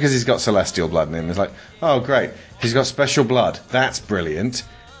 nah, it's because he's got celestial blood in him. It's like, oh, great. He's got special blood. That's brilliant.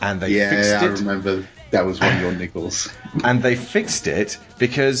 And they fixed it. I remember that was one of your niggles. And they fixed it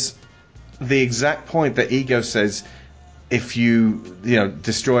because the exact point that Ego says, if you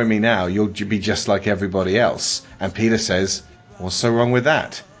destroy me now, you'll be just like everybody else. And Peter says, what's so wrong with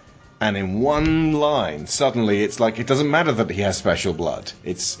that? And in one line, suddenly it's like, it doesn't matter that he has special blood.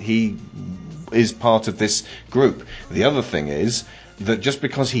 He is part of this group. The other thing is that just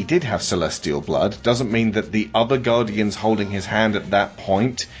because he did have celestial blood doesn't mean that the other Guardians holding his hand at that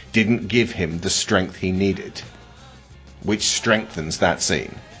point didn't give him the strength he needed, which strengthens that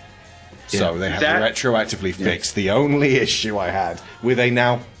scene. So they have retroactively fixed the only issue I had with a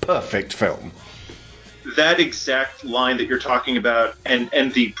now perfect film. That exact line that you're talking about and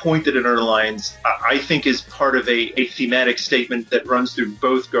the point that it underlines, I think is part of a thematic statement that runs through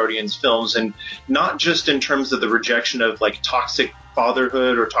both Guardians films, and not just in terms of the rejection of toxic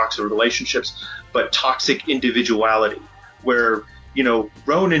fatherhood or toxic relationships, but toxic individuality, where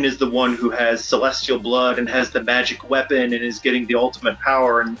Ronan is the one who has celestial blood and has the magic weapon and is getting the ultimate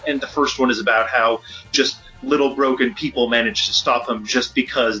power. And the first one is about how just little broken people manage to stop him just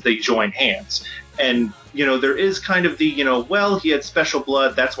because they join hands. And, there is kind of the, well, he had special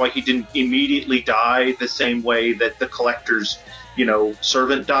blood. That's why he didn't immediately die the same way that the Collector's,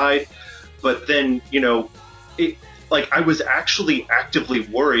 servant died. But then, I was actually actively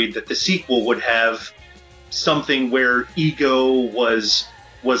worried that the sequel would have something where Ego was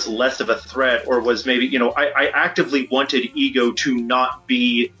less of a threat, or was maybe, I actively wanted Ego to not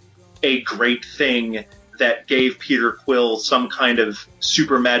be a great thing that gave Peter Quill some kind of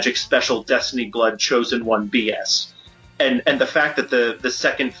super magic special Destiny Blood Chosen One BS. And the fact that the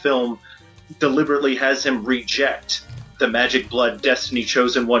second film deliberately has him reject the Magic Blood Destiny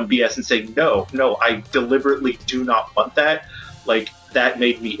Chosen One BS and say, no, I deliberately do not want that. That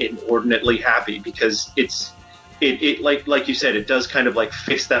made me inordinately happy, because it like you said, it does kind of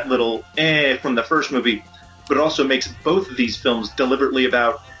fix that little from the first movie, but it also makes both of these films deliberately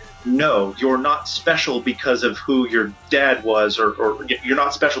about, no, you're not special because of who your dad was, or you're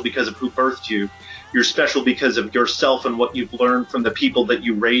not special because of who birthed you. You're special because of yourself and what you've learned from the people that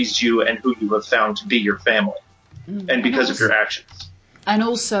you raised you and who you have found to be your family, and because of your actions. And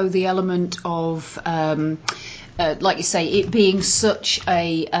also the element of like you say, it being such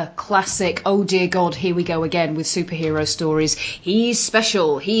a classic, oh dear God, here we go again with superhero stories. He's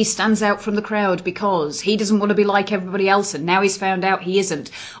special. He stands out from the crowd because he doesn't want to be like everybody else, and now he's found out he isn't.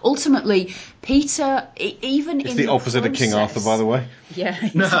 Ultimately, Peter, even it's in the opposite of King Arthur, by the way. Yeah,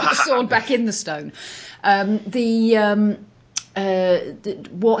 he's put the sword back in the stone.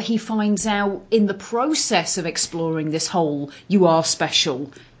 What he finds out in the process of exploring this whole "you are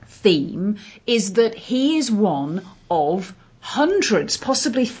special" theme is that he is one of hundreds,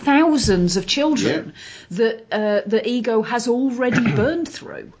 possibly thousands of children that the ego has already burned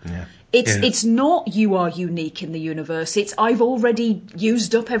through. Yeah. It's not you are unique in the universe. It's I've already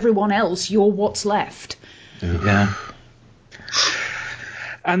used up everyone else. You're what's left. Yeah.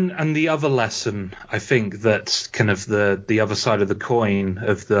 And the other lesson, I think, that's kind of the other side of the coin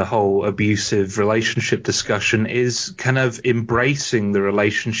of the whole abusive relationship discussion is kind of embracing the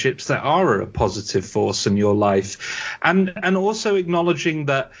relationships that are a positive force in your life, and also acknowledging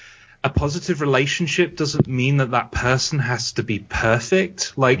that a positive relationship doesn't mean that person has to be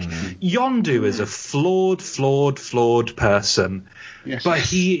perfect. Like Yondu is a flawed person, but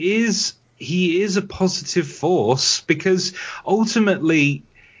he is a positive force because ultimately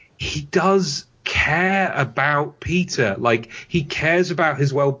he does care about Peter. Like, he cares about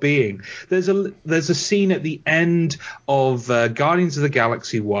his well-being. There's a scene at the end of Guardians of the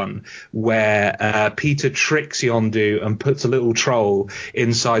Galaxy 1 where Peter tricks Yondu and puts a little troll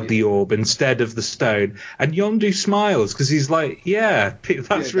inside the orb instead of the stone, and Yondu smiles because he's like,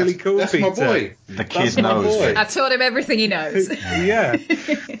 that's really cool, that's Peter. My boy. The kid knows. I taught him everything he knows. Yeah.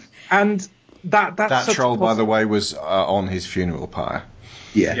 And that troll, by the way, was on his funeral pyre.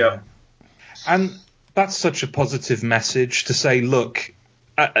 Yeah. Yep. And that's such a positive message to say, look,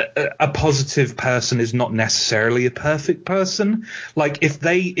 a positive person is not necessarily a perfect person. Like, if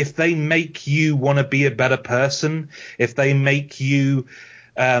they make you want to be a better person, if they make you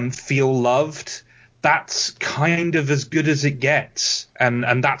feel loved, that's kind of as good as it gets.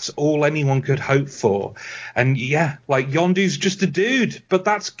 And that's all anyone could hope for. And yeah, like, Yondu's just a dude, but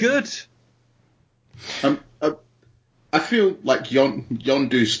that's good. I feel like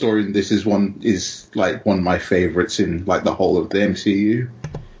Yondu's story in this is one of my favorites in like the whole of the MCU.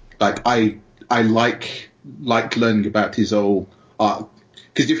 Like, I like learning about his whole arc,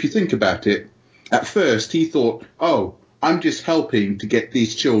 because if you think about it, at first he thought, oh, I'm just helping to get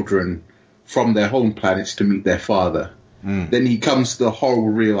these children from their home planets to meet their father. Then he comes to the horrible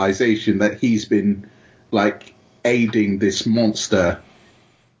realization that he's been like aiding this monster,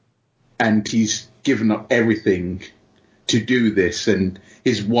 and he's given up everything to do this, and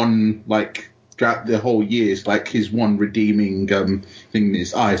his one, like, throughout the whole years, like, his one redeeming thing in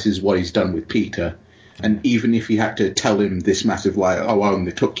his eyes is what he's done with Peter. And even if he had to tell him this massive lie, oh, I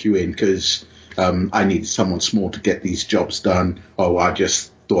only took you in because I needed someone small to get these jobs done, oh, I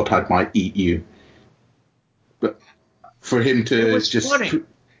just thought I might eat you. But for him to it was just... funny. For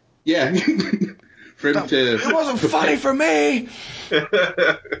him to... It wasn't funny for me!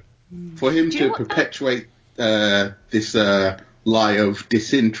 For him to perpetuate this lie of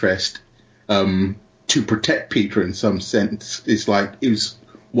disinterest to protect Peter in some sense, is like, it was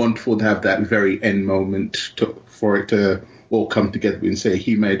wonderful to have that very end moment for it to all come together and say,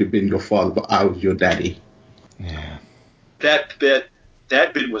 he may have been your father, but I was your daddy. Yeah. That bit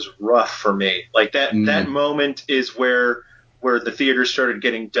was rough for me. Like, that moment is where the theater started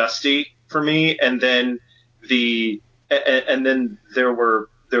getting dusty for me, and then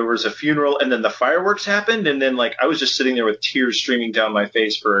there was a funeral, and then the fireworks happened, and then, like, I was just sitting there with tears streaming down my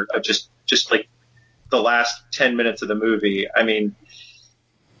face for just like the last 10 minutes of the movie. I mean,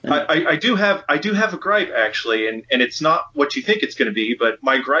 I do have a gripe, actually, and it's not what you think it's going to be, but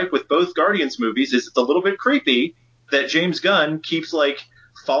my gripe with both Guardians movies is it's a little bit creepy that James Gunn keeps, like,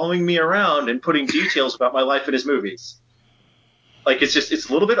 following me around and putting details about my life in his movies. Like, it's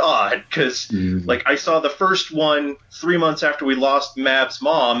a little bit odd because, like, I saw the first one 3 months after we lost Mav's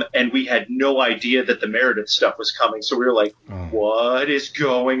mom, and we had no idea that the Meredith stuff was coming. So we were like, what is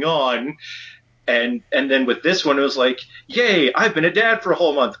going on? And then with this one, it was like, yay, I've been a dad for a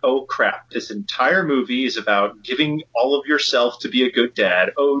whole month. Oh, crap. This entire movie is about giving all of yourself to be a good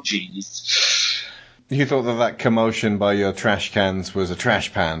dad. Oh, geez. You thought that commotion by your trash cans was a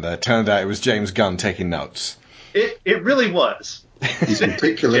trash panda. It turned out it was James Gunn taking notes. It really was. He's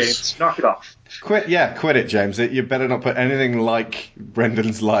ridiculous. James, knock it off. Quit it, James. You better not put anything like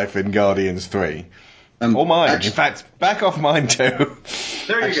Brendan's life in Guardians 3. Or mine. In fact, back off mine too.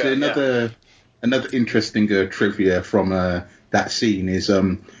 There you go. Another interesting trivia from that scene is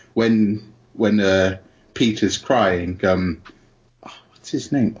when Peter's crying. What's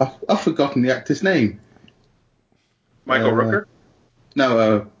his name? I've forgotten the actor's name. Michael Rooker?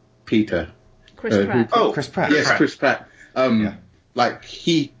 No, Peter. Chris Pratt. Chris Pratt. Yes, Chris Pratt. Like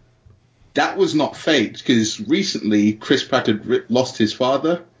that was not fake, because recently Chris Pratt had lost his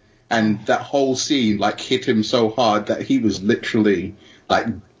father, and that whole scene like hit him so hard that he was literally like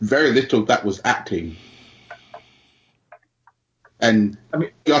very little that was acting. And I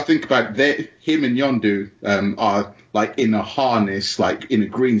mean, I think about him and Yondu are like in a harness, like in a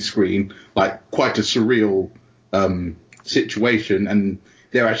green screen, like quite a surreal situation, and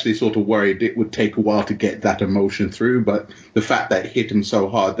they're actually sort of worried it would take a while to get that emotion through, but the fact that it hit him so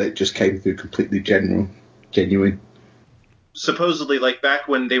hard that it just came through completely genuine. Supposedly, like back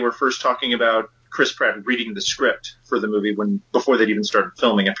when they were first talking about Chris Pratt reading the script for the movie, before they'd even started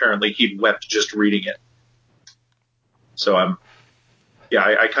filming, apparently he'd wept just reading it. So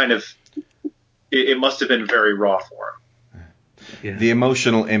I kind of, it must have been very raw for him. Yeah. The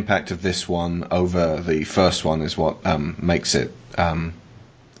emotional impact of this one over the first one is what makes it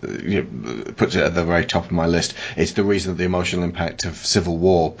puts it at the very top of my list. It's the reason that the emotional impact of Civil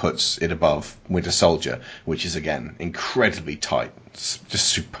War puts it above Winter Soldier, which is again incredibly tight, just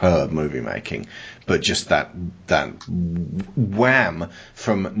superb movie making, but just that wham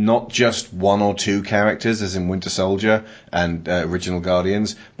from not just one or two characters as in Winter Soldier and Original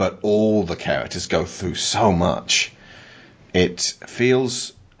Guardians, but all the characters go through so much. It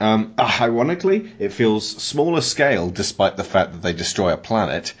feels ironically, it feels smaller scale despite the fact that they destroy a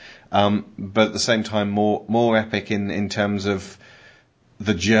planet, but at the same time more epic in terms of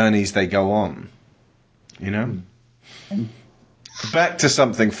the journeys they go on. You know? Back to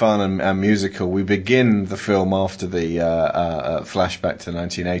something fun and musical. We begin the film after the flashback to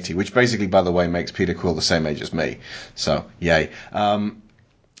 1980, which basically, by the way, makes Peter Quill the same age as me. So, yay.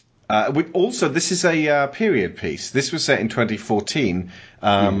 Also, this is a period piece. This was set in 2014,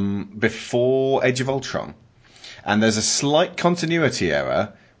 before Age of Ultron. And there's a slight continuity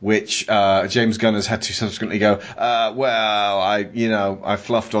error, which James Gunn has had to subsequently go, I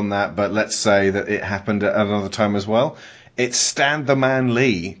fluffed on that, but let's say that it happened at another time as well. It's Stan the Man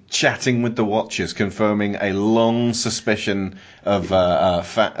Lee chatting with the Watchers, confirming a long suspicion of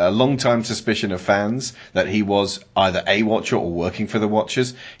a long-time suspicion of fans that he was either a Watcher or working for the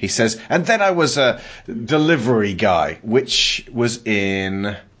Watchers. He says, and then I was a delivery guy, which was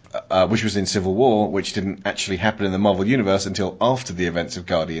in Civil War, which didn't actually happen in the Marvel Universe until after the events of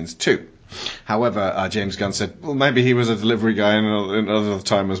Guardians 2. However, James Gunn said, well, maybe he was a delivery guy in another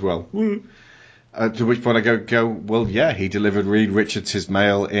time as well. To which point I go, well, yeah, he delivered Reed Richards his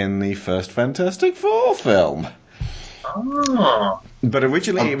mail in the first Fantastic Four film. Oh. But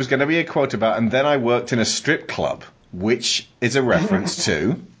originally it was going to be a quote about, and then I worked in a strip club, which is a reference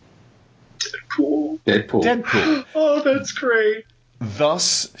to Deadpool. Oh, that's great.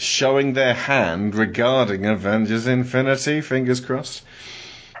 Thus showing their hand regarding Avengers Infinity, fingers crossed,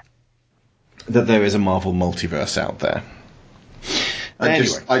 that there is a Marvel multiverse out there. I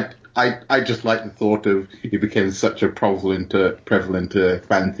just like the thought of it became such a prevalent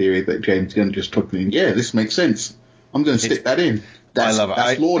fan theory that James Gunn just took me in. Yeah, this makes sense. I'm going to stick that in. I love it.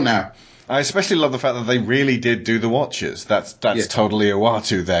 That's law now. I especially love the fact that they really did do the Watchers. That's totally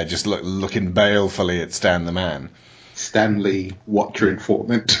Uatu there, just looking balefully at Stan the Man. Stanley Watcher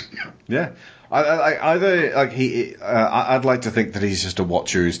informant. Yeah. I'd like to think that he's just a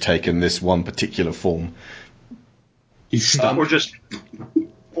Watcher who's taken this one particular form.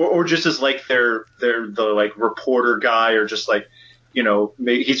 Or just as like they're the like reporter guy, or just like,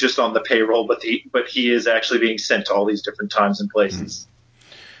 maybe he's just on the payroll, but he is actually being sent to all these different times and places.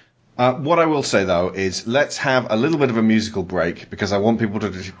 What I will say though is let's have a little bit of a musical break, because I want people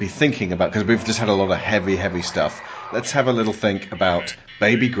to be thinking about, because we've just had a lot of heavy stuff. Let's have a little think about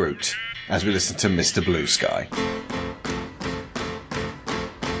Baby Groot as we listen to Mr. Blue Sky.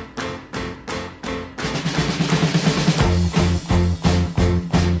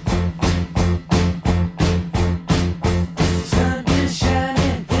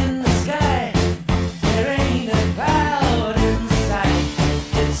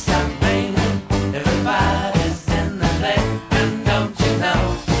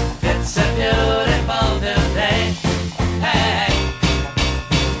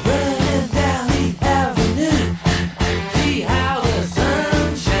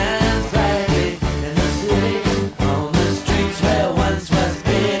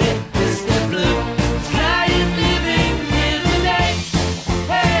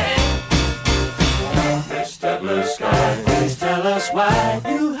 Blue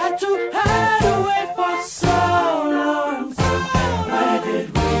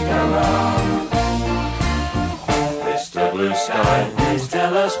sky, please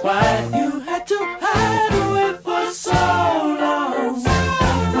tell us why you had to hide away for so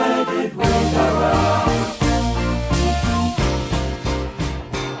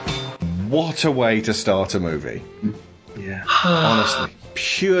What a way to start a movie. Yeah. Honestly,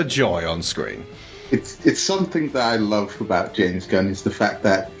 pure joy on screen. It's something that I love about James Gunn is the fact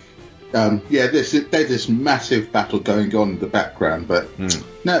that there's this massive battle going on in the background, but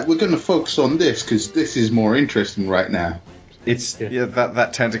no, we're going to focus on this because this is more interesting right now. It's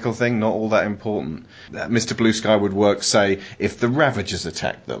that tentacle thing, not all that important. Mr. Blue Sky would work, say, if the Ravagers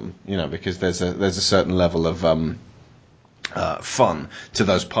attack them, because there's a certain level of fun to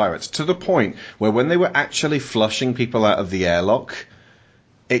those pirates, to the point where when they were actually flushing people out of the airlock,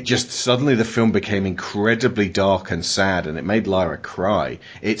 it just suddenly the film became incredibly dark and sad, and it made Lyra cry.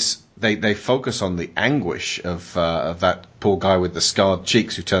 They focus on the anguish of that poor guy with the scarred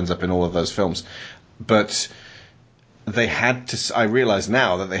cheeks who turns up in all of those films, but they had to. I realise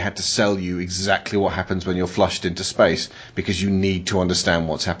now that they had to sell you exactly what happens when you're flushed into space, because you need to understand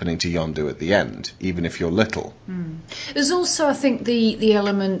what's happening to Yondu at the end, even if you're little. There's also, I think, the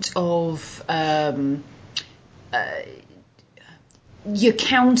element of you're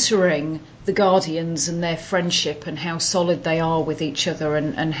countering the Guardians and their friendship and how solid they are with each other,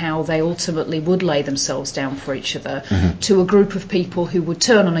 and how they ultimately would lay themselves down for each other, to a group of people who would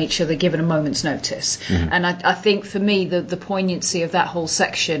turn on each other given a moment's notice. And I think for me the poignancy of that whole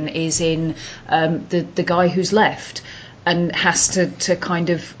section is in the guy who's left and has to kind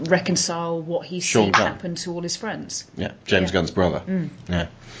of reconcile what he's seen happen to all his friends. Yeah, James Gunn's brother. Yeah.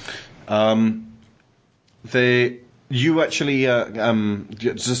 You actually,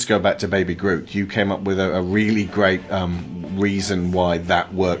 just to go back to Baby Groot, you came up with a really great reason why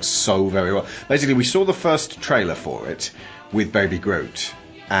that works so very well. Basically, we saw the first trailer for it with Baby Groot,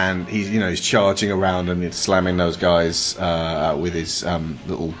 and he's charging around and he's slamming those guys with his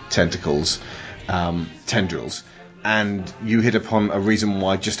little tentacles, tendrils. And you hit upon a reason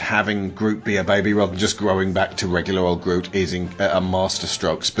why just having Groot be a baby rather than just growing back to regular old Groot is a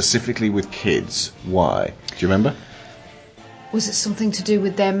masterstroke, specifically with kids. Why? Do you remember? Was it something to do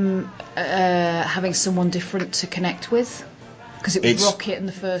with them having someone different to connect with? Because it was Rocket in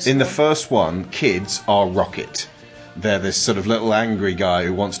the first one. In the first one, kids are Rocket. They're this sort of little angry guy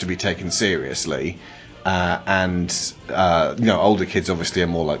who wants to be taken seriously. And older kids obviously are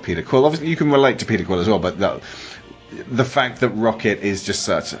more like Peter Quill. Obviously, you can relate to Peter Quill as well, but the fact that Rocket is just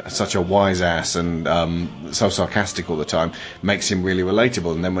such a wise ass and so sarcastic all the time makes him really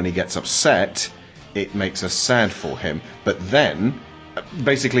relatable. And then when he gets upset, it makes us sad for him. But then,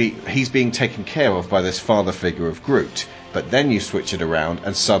 basically, he's being taken care of by this father figure of Groot. But then you switch it around,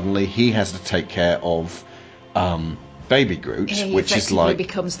 and suddenly he has to take care of Baby Groot, which is like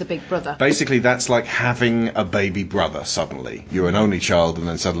becomes the big brother. Basically, that's like having a baby brother. Suddenly, you're an only child, and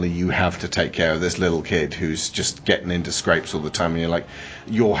then suddenly you have to take care of this little kid who's just getting into scrapes all the time. And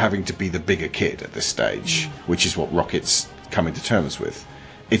you're having to be the bigger kid at this stage, which is what Rocket's coming to terms with.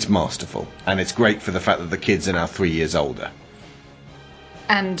 It's masterful, and it's great for the fact that the kids are now 3 years older.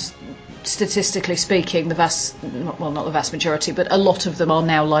 And statistically speaking, not the vast majority, but a lot of them are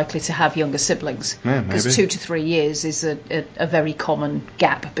now likely to have younger siblings. Because 2 to 3 years is a very common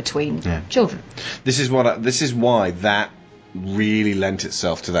gap between children. This is why that really lent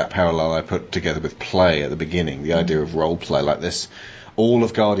itself to that parallel I put together with play at the beginning, the idea of role play like this. All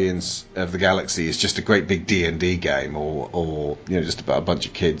of Guardians of the Galaxy is just a great big D&D game, or just about a bunch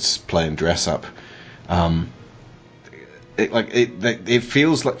of kids playing dress up. It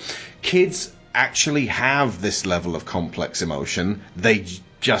feels like kids actually have this level of complex emotion. They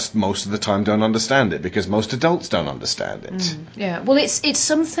just most of the time don't understand it because most adults don't understand it. Yeah, well, it's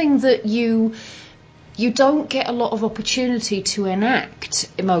something that you don't get a lot of opportunity to enact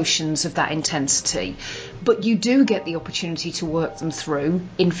emotions of that intensity, but you do get the opportunity to work them through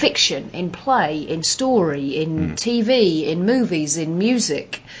in fiction, in play, in story, in TV, in movies, in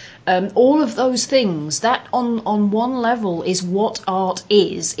music. All of those things, that on one level is what art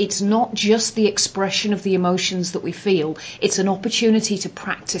is. It's not just the expression of the emotions that we feel. It's an opportunity to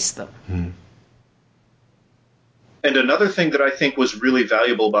practice them. And another thing that I think was really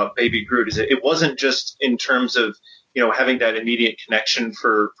valuable about Baby Groot is that it wasn't just in terms of, having that immediate connection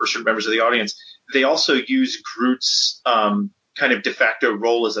for certain members of the audience. They also use Groot's kind of de facto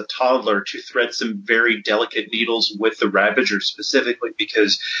role as a toddler to thread some very delicate needles with the Ravagers specifically,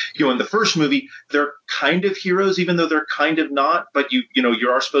 because, in the first movie, they're kind of heroes, even though they're kind of not, but you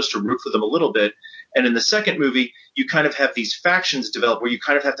are supposed to root for them a little bit. And in the second movie, you kind of have these factions develop where you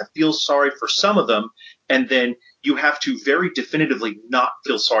kind of have to feel sorry for some of them, and then you have to very definitively not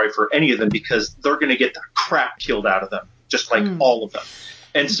feel sorry for any of them because they're going to get the crap killed out of them, just like all of them.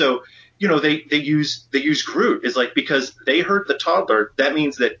 And so, they use Groot is like, because they hurt the toddler, that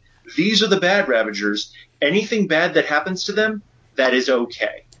means that these are the bad Ravagers. Anything bad that happens to them, that is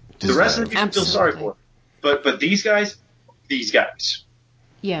okay. The rest of them you feel sorry for. But these guys.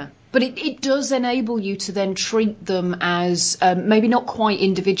 Yeah, but it does enable you to then treat them as maybe not quite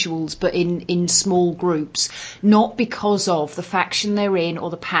individuals, but in small groups, not because of the faction they're in or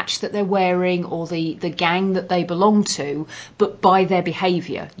the patch that they're wearing or the gang that they belong to, but by their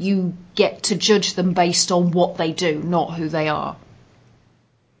behaviour. You get to judge them based on what they do, not who they are.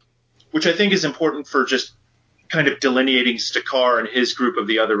 Which I think is important for just kind of delineating Stakar and his group of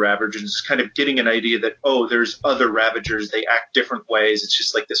the other Ravagers, kind of getting an idea that, oh, there's other Ravagers, they act different ways. It's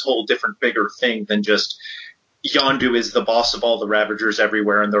just like this whole different, bigger thing than just Yondu is the boss of all the Ravagers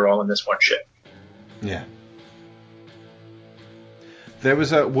everywhere and they're all in this one ship. Yeah. There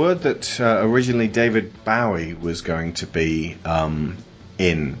was a word that originally David Bowie was going to be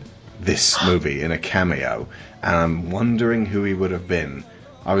in this movie, in a cameo, and I'm wondering who he would have been.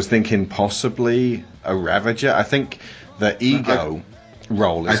 I was thinking possibly a Ravager. I think the Ego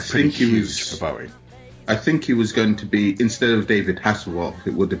role is pretty huge for Bowie. I think he was going to be, instead of David Hasselhoff,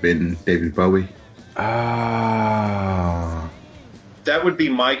 it would have been David Bowie. Ah. That would be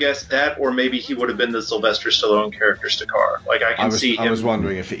my guess. That, or maybe he would have been the Sylvester Stallone character Stakar. Like I see him. I was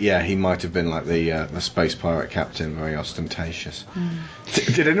wondering if, he might have been like the space pirate captain, very ostentatious.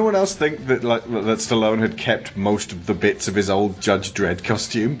 Did anyone else think that that Stallone had kept most of the bits of his old Judge Dredd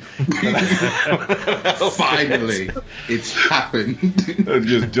costume? Finally, it's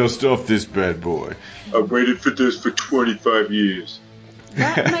happened. just off this bad boy. I waited for this for 25 years.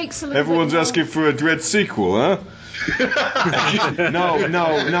 That makes a little Everyone's bit asking for a Dredd sequel, huh? No.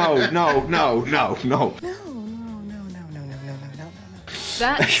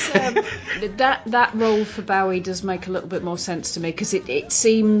 That role for Bowie does make a little bit more sense to me, because he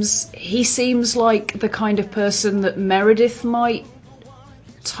seems like the kind of person that Meredith might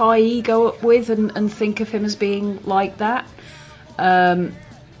tie Ego up with and think of him as being like that,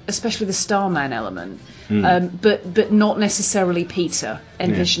 especially the Starman element, but not necessarily Peter,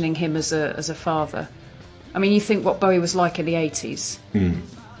 envisioning him as a father. I mean, you think what Bowie was like in the 80s. Man,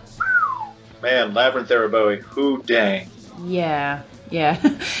 Labyrinth era Bowie, who dang. Yeah.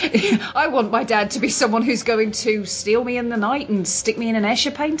 I want my dad to be someone who's going to steal me in the night and stick me in an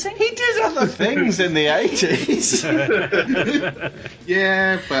Escher painting. He did other things in the 80s.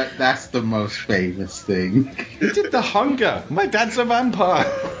 Yeah, but that's the most famous thing. He did The Hunger. My dad's a vampire.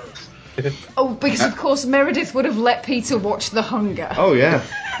 Oh, because of course Meredith would have let Peter watch The Hunger. Oh, yeah.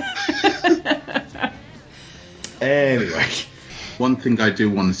 Anyway. One thing I do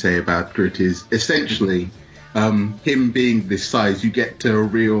want to say about Groot is essentially him being this size, you get to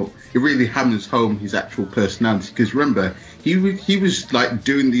it really hammers home his actual personality. Because remember, he was like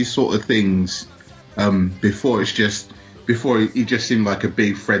doing these sort of things before he just seemed like a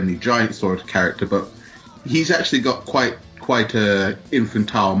big friendly giant sort of character, but he's actually got quite a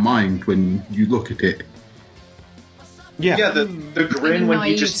infantile mind when you look at it. Yeah, the grin when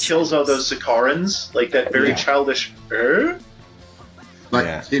he just kills all those Sakarans, like that very childish.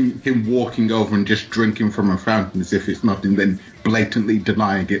 Like him walking over and just drinking from a fountain as if it's nothing, then blatantly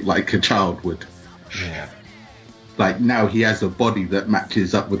denying it like a child would. Yeah. Like now he has a body that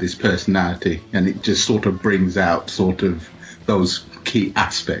matches up with his personality, and it just sort of brings out sort of those key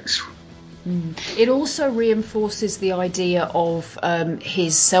aspects. It also reinforces the idea of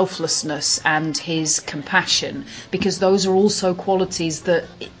his selflessness and his compassion, because those are also qualities that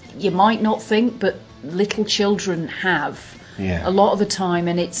you might not think, but little children have a lot of the time,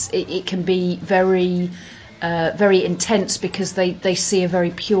 and it can be very very intense because they see a very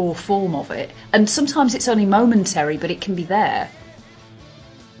pure form of it, and sometimes it's only momentary, but it can be there.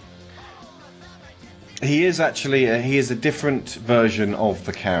 He is actually he is a different version of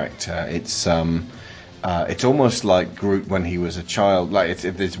the character. It's almost like Groot when he was a child. Like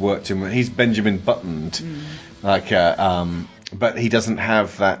it's worked in. He's Benjamin Buttoned, but he doesn't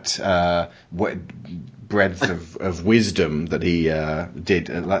have that breadth of wisdom that he did.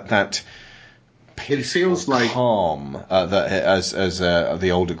 Like that. It feels like calm that as the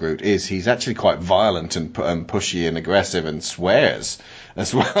older Groot is. He's actually quite violent and pushy and aggressive and swears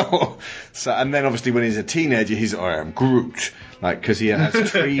as well. So, and then obviously when he's a teenager, I am Groot, like because he has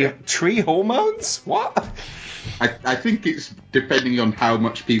tree hormones. What? I think it's depending on how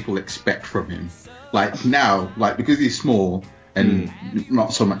much people expect from him. Like now, like because he's small and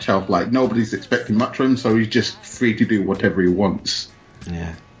not so much help, like nobody's expecting much from him, so he's just free to do whatever he wants.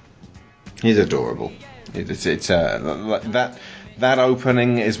 Yeah. He's adorable. It's that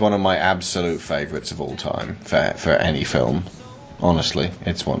opening is one of my absolute favourites of all time for any film. Honestly,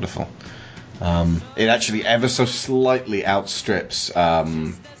 it's wonderful. It actually ever so slightly outstrips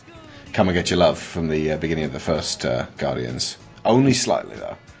Come and Get Your Love from the beginning of the first Guardians. Only slightly,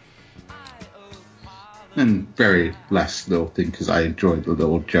 though. And very last little thing, because I enjoyed the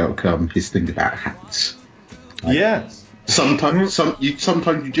little joke, his thing about hats. Yeah. Sometimes you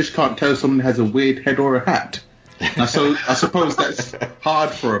just can't tell someone has a weird head or a hat. So I suppose that's hard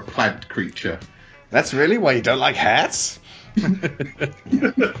for a plant creature. That's really why you don't like hats?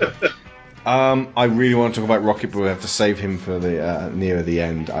 I really want to talk about Rocket, but we have to save him for the nearer the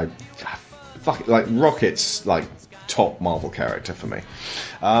end. Rocket's like top Marvel character for me.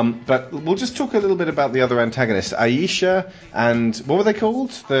 But we'll just talk a little bit about the other antagonists, Aisha, and what were they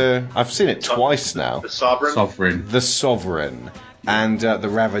called? I've seen it twice now. The Sovereign. The Sovereign. And the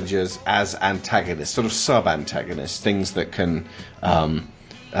Ravagers as antagonists, sort of sub-antagonists, things that can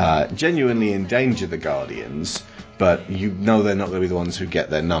genuinely endanger the Guardians, but you know they're not going to be the ones who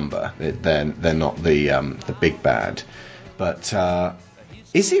get their number. They're not the big bad. But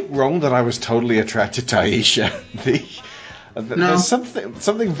is it wrong that I was totally attracted to Aisha? No. There's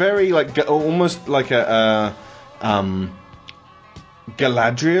something very like almost like a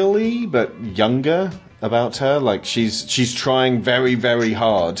Galadriel-y, but younger about her. Like she's trying very, very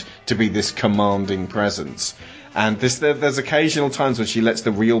hard to be this commanding presence. And there's occasional times when she lets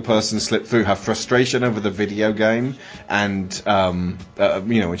the real person slip through, her frustration over the video game, and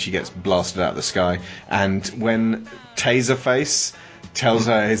when she gets blasted out of the sky, and when Taserface tells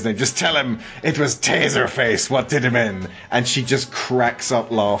her his name, just tell him it was Taserface what did him in, and she just cracks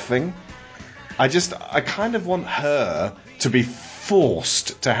up laughing. I kind of want her to be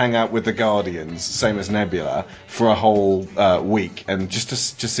forced to hang out with the Guardians, same as Nebula, for a whole week, and just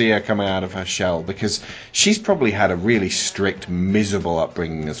to see her coming out of her shell, because she's probably had a really strict, miserable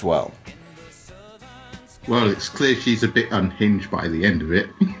upbringing as well. Well, it's clear she's a bit unhinged by the end of it.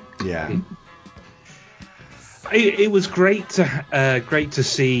 Yeah. It was great to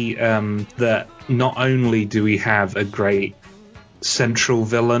see that not only do we have a great central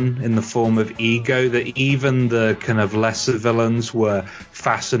villain in the form of Ego, that even the kind of lesser villains were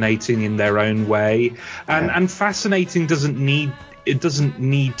fascinating in their own way, and fascinating doesn't need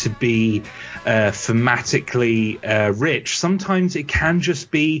to be thematically rich. Sometimes it can just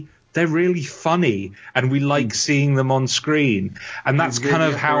be they're really funny and we like seeing them on screen, and that's kind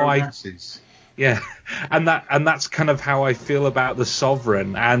of how and that's kind of how I feel about the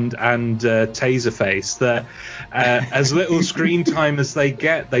Sovereign and Taserface. That as little screen time as they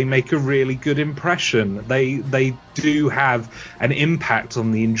get, they make a really good impression. They do have an impact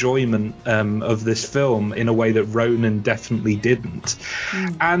on the enjoyment of this film in a way that Ronan definitely didn't.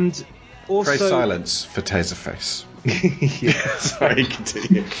 And also, pray silence for Taserface. Yeah, sorry,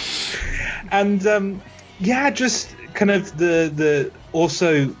 continue. And just kind of the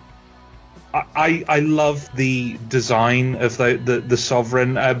also. I love the design of the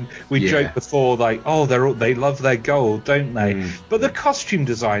Sovereign. We joked before, like, they love their gold, don't they? But the costume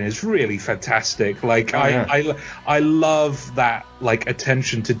design is really fantastic. Like, I love that, like,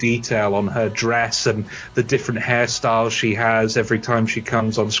 attention to detail on her dress and the different hairstyles she has every time she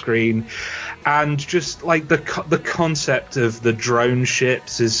comes on screen, and just like the concept of the drone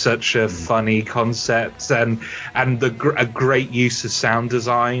ships is such a funny concept, and a great use of sound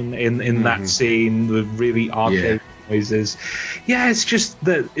design in that scene, the really arcade noises. Yeah, it's just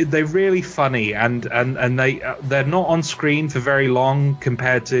that they're really funny, and they're not on screen for very long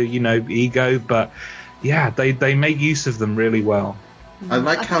compared to Ego, but they make use of them really well. I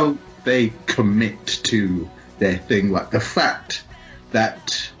like how they commit to their thing, like the fact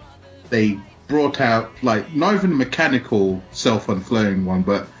that they brought out, like, not even a mechanical self-unfurling one,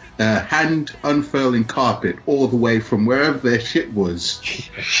 but hand unfurling carpet all the way from wherever their ship was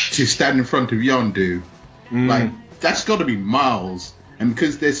to stand in front of Yondu. Like, that's got to be miles. And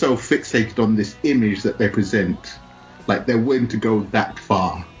because they're so fixated on this image that they present, like, they're willing to go that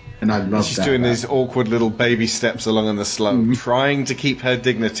far. And I love She's that. She's doing these awkward little baby steps along in the slope, trying to keep her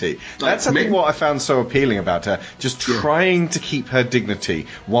dignity. That's what I found so appealing about her. Just trying to keep her dignity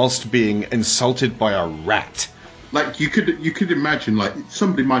whilst being insulted by a rat. Like, you could imagine, like,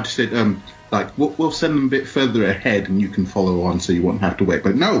 somebody might have said, like, we'll send them a bit further ahead and you can follow on so you won't have to wait.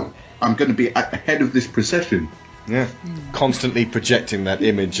 But no, I'm going to be at the head of this procession. Yeah, constantly projecting that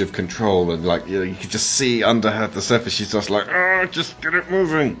image of control, and like you could just see under her the surface. She's just like, just get it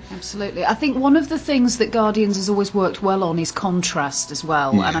moving. Absolutely. I think one of the things that Guardians has always worked well on is contrast as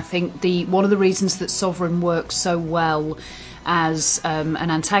well, and I think one of the reasons that Sovereign works so well as an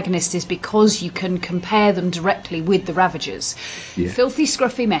antagonist is because you can compare them directly with the Ravagers. Filthy,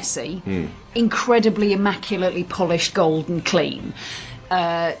 scruffy, messy, incredibly immaculately polished, gold and clean.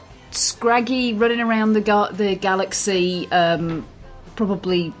 Scraggy, running around the galaxy,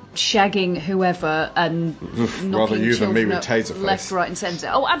 probably shagging whoever and Rather knocking you than me children with up Taserface. left, right, and centre.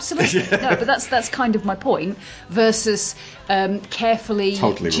 Oh, absolutely. No, but that's kind of my point. Versus carefully,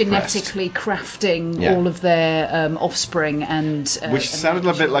 Totally genetically crafting all of their offspring and which sounded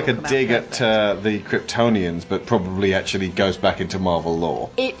a bit like a dig at the Kryptonians, but probably actually goes back into Marvel lore.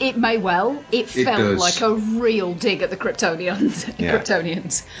 It may well. It felt does. like a real dig at the Kryptonians. Yeah.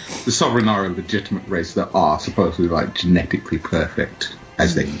 Kryptonians. The Sovereign are a legitimate race that are supposedly like genetically perfect,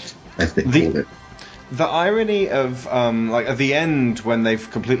 as they call it. The irony of like at the end when they've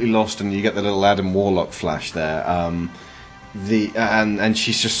completely lost and you get the little Adam Warlock flash there, and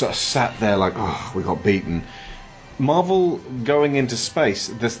she's just sort of sat there like, oh, we got beaten. Marvel going into space,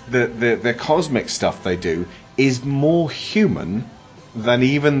 the cosmic stuff they do is more human than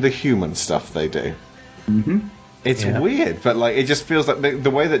even the human stuff they do. Mm-hmm. It's weird, but like it just feels like the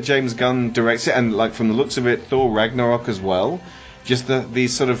way that James Gunn directs it, and like from the looks of it, Thor Ragnarok as well. Just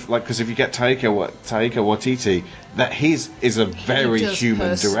these sort of like, because if you get Taika Waititi, that is a very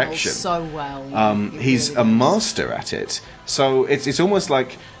human direction. So well, he's really a master at it. So it's almost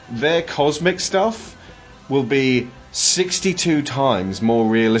like their cosmic stuff will be 62 times more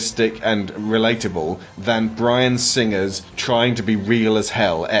realistic and relatable than Bryan Singer's trying to be real as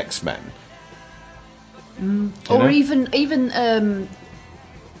hell X-Men. Or even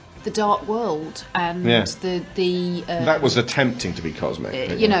The Dark World and the that was attempting to be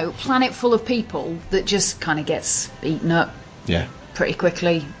cosmic. you know, planet full of people that just kind of gets eaten up pretty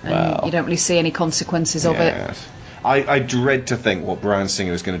quickly, and you don't really see any consequences of it. I dread to think what Bryan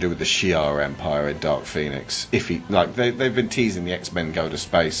Singer is going to do with the Shi'ar Empire in Dark Phoenix. If he they've been teasing the X-Men go to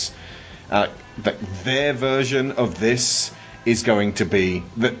space, that their version of this is going to be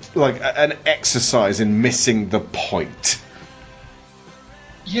like an exercise in missing the point.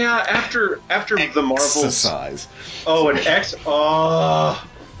 Yeah, after the Marvels. Exercise. Oh, an X. Oh,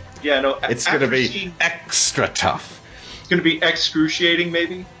 yeah, no. It's going to be extra tough. It's going to be excruciating,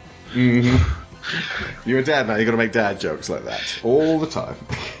 maybe. Mm-hmm. You're a dad now. You're going to make dad jokes like that all the time.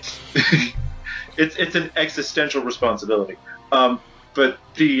 It's an existential responsibility. But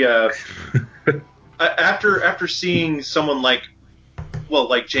the after seeing someone like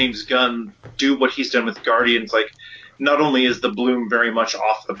James Gunn do what he's done with Guardians, like. Not only is the bloom very much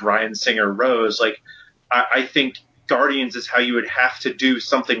off the Bryan Singer rose, like I think Guardians is how you would have to do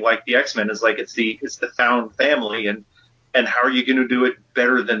something like the X-Men. Is like it's the found family, and how are you going to do it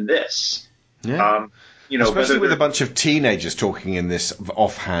better than this? Yeah, you know, especially with a bunch of teenagers talking in this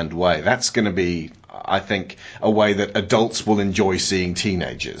offhand way. That's going to be, I think, a way that adults will enjoy seeing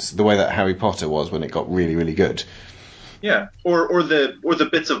teenagers. The way that Harry Potter was when it got really, really good. Yeah, or the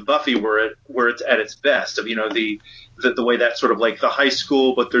bits of Buffy where it's at its best, of the way that sort of like the high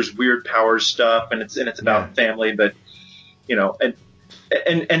school, but there's weird power stuff, and it's about family, but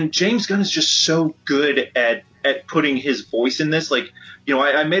and James Gunn is just so good at putting his voice in this. Like,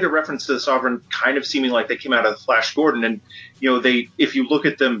 I made a reference to the Sovereign kind of seeming like they came out of Flash Gordon, and if you look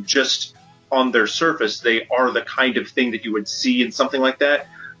at them just on their surface, they are the kind of thing that you would see in something like that,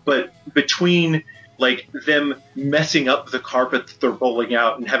 but between like them messing up the carpet that they're rolling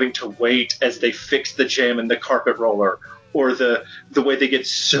out and having to wait as they fix the jam in the carpet roller, or the way they get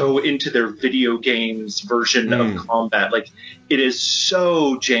so into their video games version of combat, like it is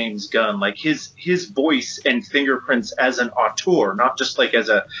so James Gunn, like his voice and fingerprints as an auteur, not just as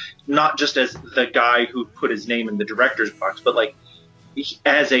the guy who put his name in the director's box, but like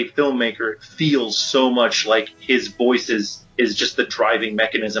as a filmmaker, it feels so much like his voice is just the driving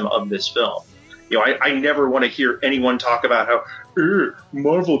mechanism of this film. I never want to hear anyone talk about how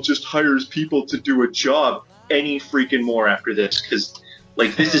Marvel just hires people to do a job any freaking more after this, because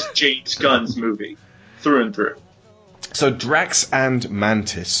like this is James Gunn's movie through and through. So Drax and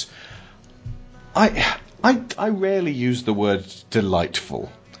Mantis, I rarely use the word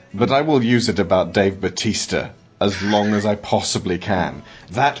delightful, but I will use it about Dave Bautista as long as I possibly can.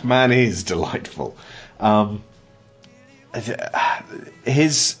 That man is delightful.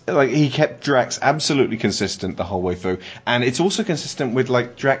 He kept Drax absolutely consistent the whole way through, and it's also consistent with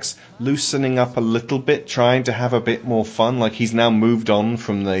like Drax loosening up a little bit, trying to have a bit more fun. Like he's now moved on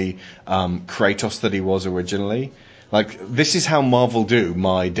from the Kratos that he was originally. Like this is how Marvel do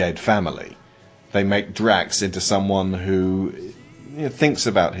My Dead Family. They make Drax into someone who thinks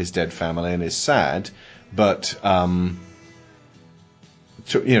about his dead family and is sad, but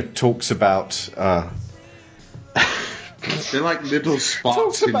talks about They're like little sparks.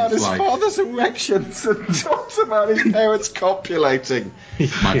 Talks about in his life. father's erections and talks about his parents copulating.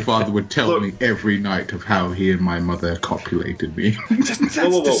 My father would tell me every night of how he and my mother copulated me. That's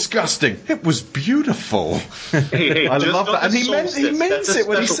disgusting. It was beautiful. Hey, I just love on that. And the he solstice, means that's a it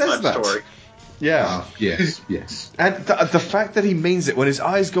when he special says time that. story. Yeah. Yes. And the fact that he means it when his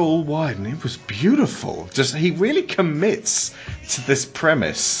eyes go all wide, and it was beautiful. Just he really commits to this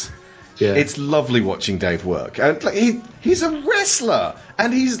premise. Yeah. It's lovely watching Dave work. And like, he's a wrestler,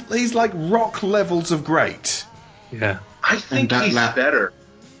 and he's like rock levels of great. Yeah. I think he's better.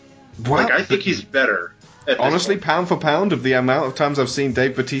 Well, I think he's better. Honestly, pound for pound of the amount of times I've seen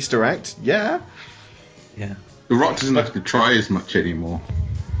Dave Bautista act, yeah. Yeah. The Rock doesn't have to try as much anymore.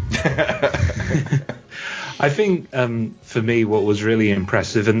 I think for me what was really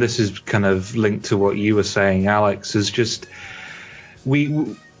impressive, and this is kind of linked to what you were saying, Alex, is just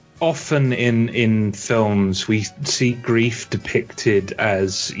we often in films we see grief depicted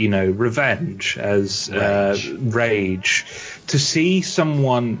as, you know, revenge, as rage. To see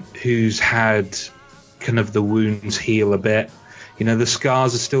someone who's had kind of the wounds heal a bit, you know, the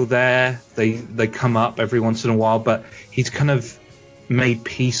scars are still there, they come up every once in a while, but he's kind of made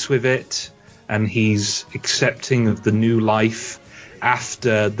peace with it, and he's accepting of the new life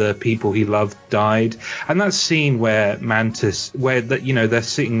after the people he loved died. And that scene where Mantis, they're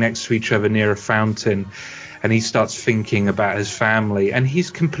sitting next to each other near a fountain, and he starts thinking about his family, and he's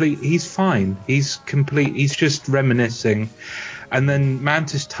fine, he's just reminiscing, and then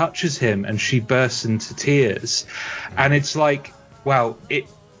Mantis touches him and she bursts into tears, and it's like, well,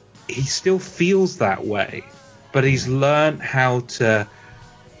 he still feels that way, but he's learned how to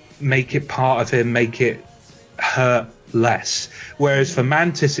make it part of him, make it hurt less. Whereas for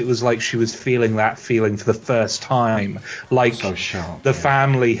Mantis, it was like she was feeling that feeling for the first time, like so sharp, the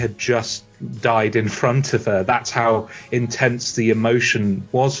family had just died in front of her. That's how intense the emotion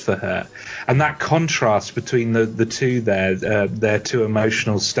was for her, and that contrast between the two their two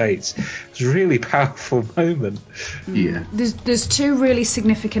emotional states, was a really powerful moment. Yeah, there's two really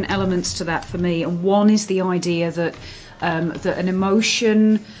significant elements to that for me, and one is the idea that that an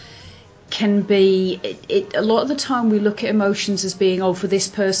emotion can be a lot of the time we look at emotions as being, for this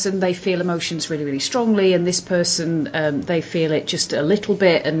person they feel emotions really, really strongly, and this person they feel it just a little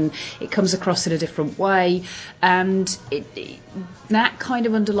bit, and it comes across in a different way, and that kind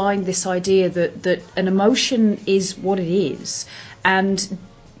of underlying this idea that an emotion is what it is, and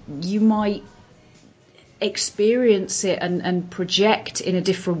you might experience it and project in a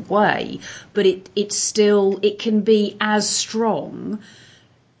different way, but it can be as strong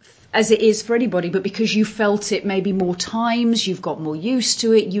as it is for anybody, but because you felt it maybe more times, you've got more used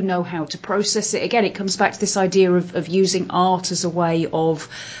to it, you know how to process it. Again, it comes back to this idea of using art as a way of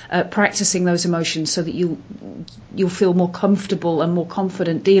practicing those emotions so that you'll feel more comfortable and more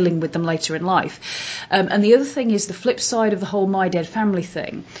confident dealing with them later in life. And the other thing is the flip side of the whole My Dead Family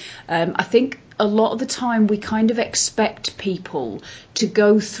thing. I think a lot of the time we kind of expect people to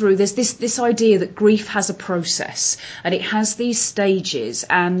go through this idea that grief has a process and it has these stages,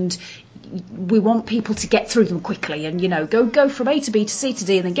 and we want people to get through them quickly and, you know, go from A to B to C to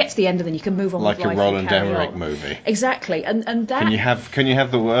D and then get to the end and then you can move on like with life. Like a Roland and Emmerich on. movie. Exactly. And that Can you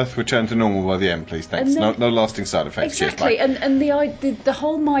have the Earth return to normal by the end, please? Thanks. Then, no lasting side effects. Exactly. Cheers, bye. And the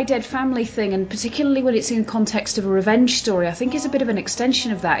whole My Dead Family thing, and particularly when it's in context of a revenge story, I think is a bit of an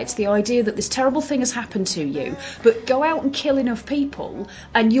extension of that. It's the idea that this terrible thing has happened to you, but go out and kill enough people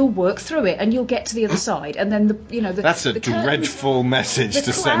and you'll work through it and you'll get to the other side. And then that's a dreadful message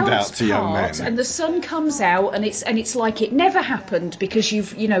to send out to young men. And the sun comes out and it's like it never happened because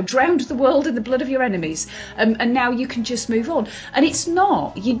you've, you know, drowned the world in the blood of your enemies, and now you can just move on. And it's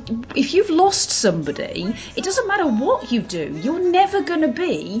not. If you've lost somebody, it doesn't matter what you do, you're never going to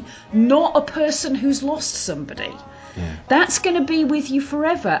be not a person who's lost somebody. Yeah. That's going to be with you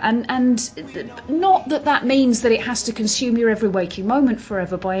forever, and not that means that it has to consume your every waking moment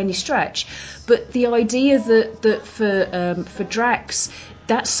forever by any stretch, but the idea that for Drax,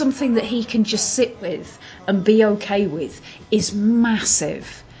 that's something that he can just sit with and be okay with is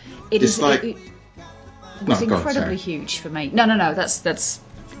massive. It was incredibly huge for me. No, that's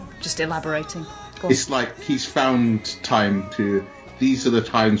just elaborating. It's like he's found time to. These are the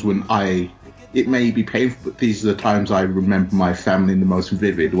times when it may be painful, but these are the times I remember my family in the most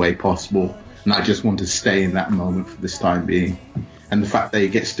vivid way possible, and I just want to stay in that moment for this time being. And the fact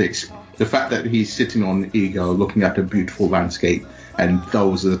that he's sitting on Ego looking at a beautiful landscape, and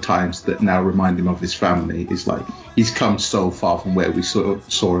those are the times that now remind him of his family, is like he's come so far from where we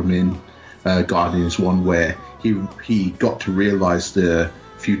saw him in Guardians 1, where he got to realise the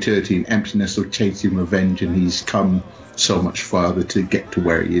futility and emptiness of chasing revenge, and he's come so much farther to get to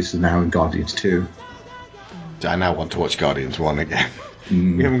where he is now in Guardians 2. I now want to watch Guardians 1 again.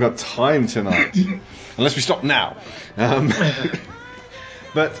 We haven't got time tonight. Unless we stop now.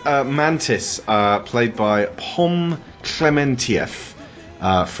 But Mantis, played by Pom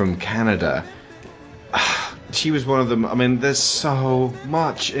Klementieff from Canada. She was one of them. I mean, there's so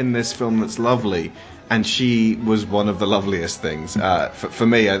much in this film that's lovely, and she was one of the loveliest things. For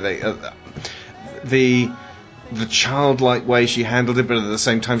me, I think the childlike way she handled it, but at the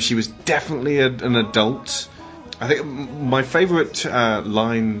same time, she was definitely an adult. I think my favourite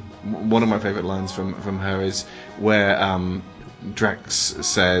line, one of my favourite lines from her is where Drax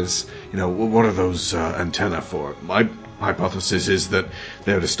says, you know, what are those antennae for? My hypothesis is that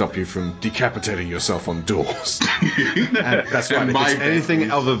they're to stop you from decapitating yourself on doors. And that's right. If it's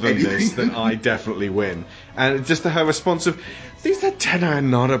anything other than this, then I definitely win. And just her response of, these antennae are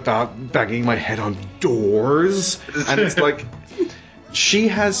not about banging my head on doors. And it's like, she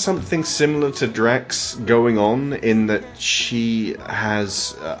has something similar to Drax going on in that she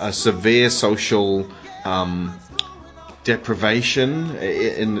has a severe social deprivation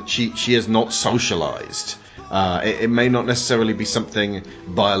in that she is not socialized. It may not necessarily be something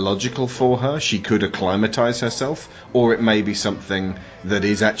biological for her. She could acclimatize herself, or it may be something that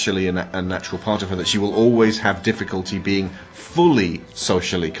is actually a natural part of her, that she will always have difficulty being fully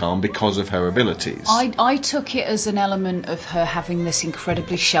socially calm because of her abilities. I took it as an element of her having this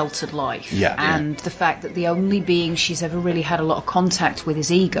incredibly sheltered life. And the fact that the only being she's ever really had a lot of contact with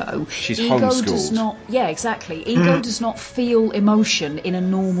is Ego. She's Ego homeschooled. does not, exactly. Ego does not feel emotion in a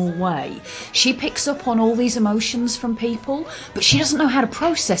normal way. She picks up on all these emotions from people, but she doesn't know how to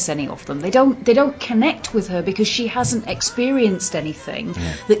process any of them. They don't connect with her because she hasn't experienced anything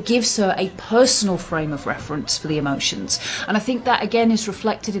that gives her a personal frame of reference for the emotions. And I think that again is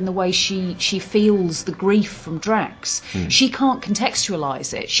reflected in the way she feels the grief from Drax. She can't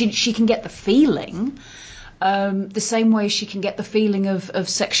contextualize it. She can get the feeling, the same way she can get the feeling of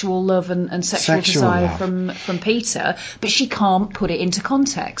sexual love and sexual desire from Peter, but she can't put it into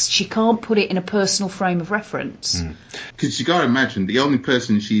context. She can't put it in a personal frame of reference. Because you got to imagine, the only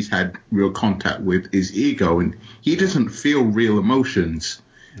person she's had real contact with is Ego, and he doesn't feel real emotions.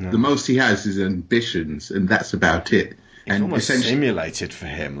 No. The most he has is ambitions, and that's about it. It's and almost simulated for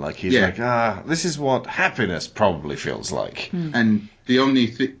him. Like he's like, this is what happiness probably feels like. And the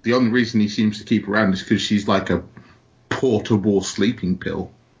only reason he seems to keep around is because she's like a portable sleeping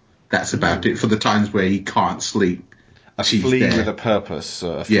pill. That's about it. For the times where he can't sleep, a flea with a purpose,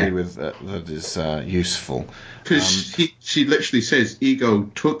 a flea with that is useful. Because she literally says Ego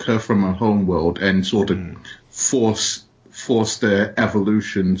took her from her home world and sort of forced their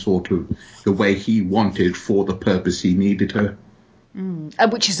evolution sort of the way he wanted for the purpose he needed her.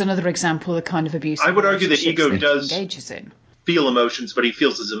 Which is another example of the kind of abuse. I would argue that Ego does engages in. Feel emotions, but he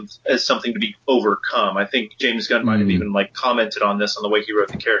feels as something to be overcome. I think James Gunn might have even commented on this on the way he wrote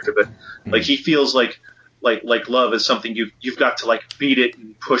the character, but he feels like love is something you've got to beat it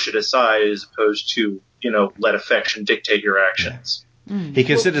and push it aside, as opposed to let affection dictate your actions. He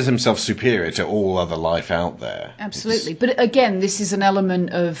considers himself superior to all other life out there. Absolutely. But again, this is an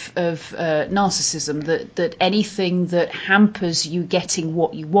element of narcissism, that anything that hampers you getting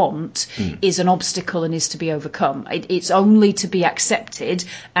what you want is an obstacle and is to be overcome. It's only to be accepted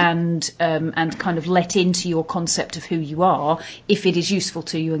and kind of let into your concept of who you are if it is useful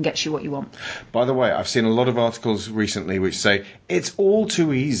to you and gets you what you want. By the way, I've seen a lot of articles recently which say it's all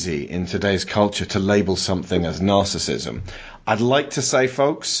too easy in today's culture to label something as narcissism. I'd like to say,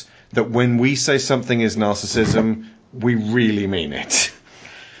 folks, that when we say something is narcissism, we really mean it.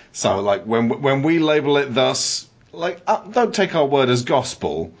 So, when we label it thus, don't take our word as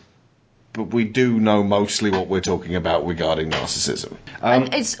gospel, but we do know mostly what we're talking about regarding narcissism.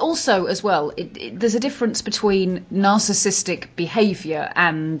 And it's also, as well, there's a difference between narcissistic behaviour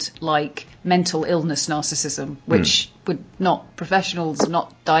and, mental illness narcissism, which would not professionals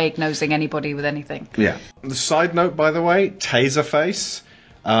not diagnosing anybody with anything. Yeah. The side note, by the way, Taserface,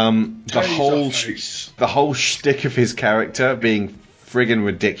 the whole shtick of his character being friggin'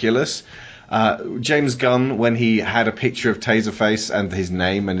 ridiculous. James Gunn, when he had a picture of Taserface and his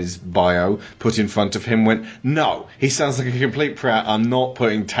name and his bio put in front of him, went, no, he sounds like a complete prat. I'm not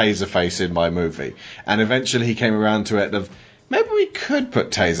putting Taserface in my movie. And eventually he came around to it of, maybe we could put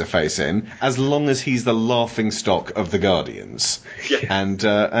Taserface in, as long as he's the laughingstock of the Guardians. Yeah. And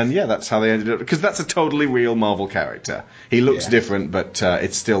that's how they ended up, because that's a totally real Marvel character. He looks different, but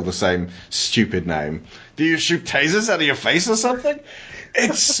it's still the same stupid name. Do you shoot tasers out of your face or something?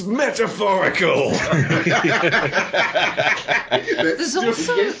 It's metaphorical. There's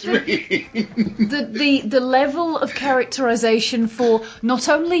also the level of characterization for not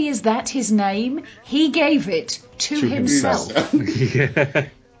only is that his name, he gave it to himself. Yeah.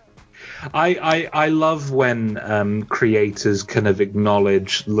 I love when creators kind of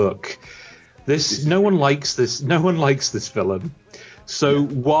acknowledge, look, no one likes this villain, so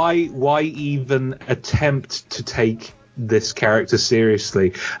why even attempt to take this character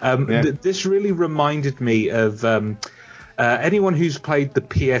seriously? This really reminded me of anyone who's played the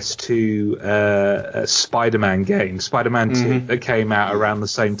PS2 Spider-Man game, Spider-Man 2, that came out around the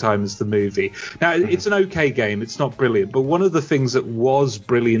same time as the movie. Now, it's an okay game. It's not brilliant. But one of the things that was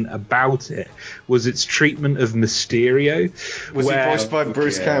brilliant about it was its treatment of Mysterio. Was he voiced by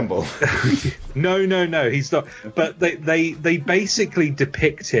Bruce Campbell? No, he's not. But they basically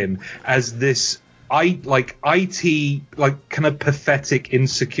depict him as this kind of pathetic,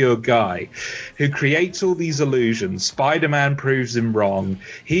 insecure guy who creates all these illusions. Spider-Man proves him wrong.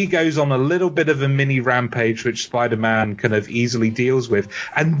 He goes on a little bit of a mini rampage, which Spider-Man kind of easily deals with.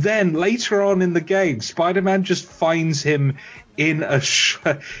 And then later on in the game, Spider-Man just finds him in a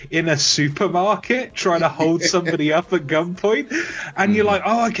supermarket trying to hold somebody up at gunpoint, and you're like,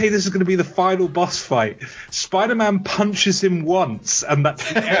 oh, okay, this is going to be the final boss fight. Spider-Man punches him once, and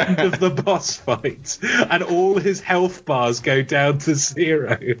that's the end of the boss fight, and all his health bars go down to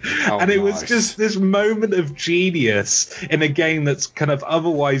 0. And it was just this moment of genius in a game that's kind of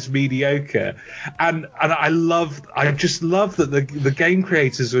otherwise mediocre, and I just love that the game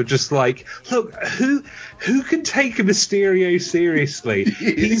creators were just like, look, who can take a Mysterio seriously?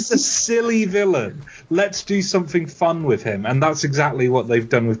 He's a silly villain. Let's do something fun with him. And that's exactly what they've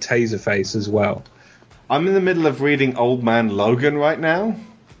done with Taserface as well. I'm in the middle of reading Old Man Logan right now.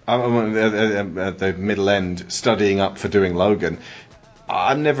 I'm at the middle end, studying up for doing Logan.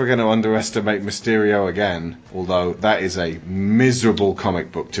 I'm never going to underestimate Mysterio again, although that is a miserable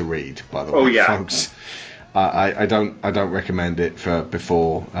comic book to read, by the way, folks. I don't recommend it for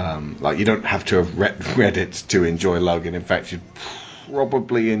before. You don't have to have read it to enjoy Logan. In fact, you'd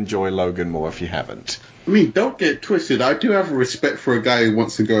probably enjoy Logan more if you haven't. I mean, don't get twisted. I do have a respect for a guy who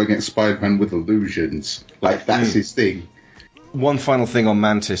wants to go against Spider-Man with illusions. Like, that's his thing. One final thing on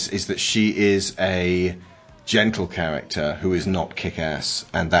Mantis is that she is a gentle character who is not kick-ass,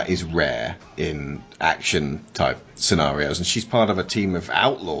 and that is rare in action-type scenarios. And she's part of a team of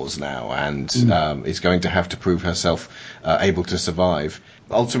outlaws now, and is going to have to prove herself able to survive.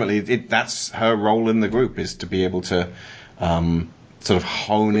 Ultimately, that's her role in the group, is to be able to sort of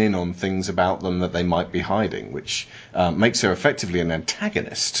hone in on things about them that they might be hiding, which makes her effectively an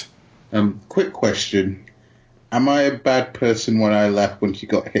antagonist. Quick question. Am I a bad person when I laughed when she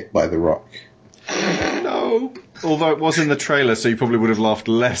got hit by the rock? No. Although it was in the trailer, so you probably would have laughed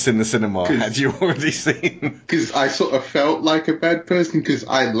less in the cinema had you already seen. Because I sort of felt like a bad person because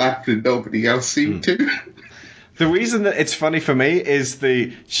I laughed and nobody else seemed to. The reason that it's funny for me is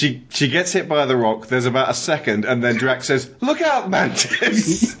she gets hit by the rock, there's about a second, and then Drax says, "Look out,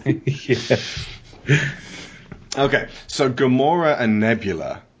 Mantis!" Yeah. Okay, so Gamora and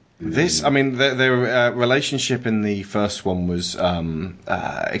Nebula. Their relationship in the first one was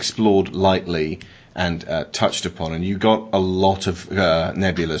explored lightly and touched upon, and you got a lot of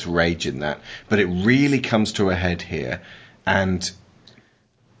Nebula's rage in that, but it really comes to a head here, and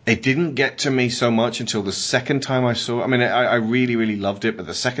it didn't get to me so much until the second time I saw it. I mean, I really, really loved it, but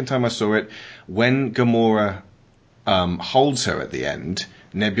the second time I saw it, when Gamora holds her at the end,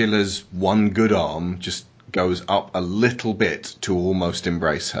 Nebula's one good arm just goes up a little bit to almost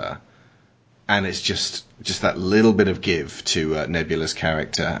embrace her. And it's just that little bit of give to Nebula's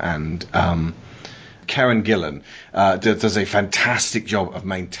character. And Karen Gillan does a fantastic job of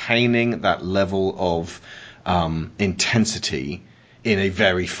maintaining that level of intensity in a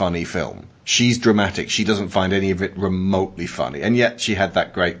very funny film. She's dramatic. She doesn't find any of it remotely funny. And yet she had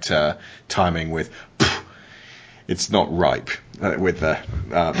that great timing with... It's not ripe, with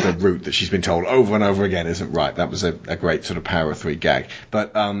the route that she's been told over and over again isn't ripe. That was a great sort of Power of Three gag.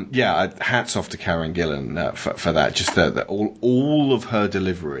 But hats off to Karen Gillan for that. Just all of her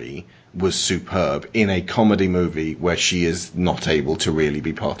delivery was superb in a comedy movie where she is not able to really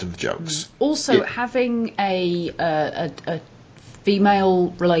be part of the jokes. Also, having a female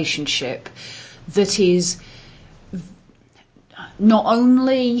relationship that is not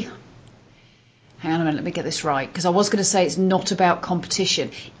only hang on a minute, let me get this right, because I was going to say it's not about competition.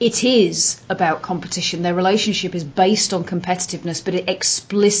 It is about competition. Their relationship is based on competitiveness, but it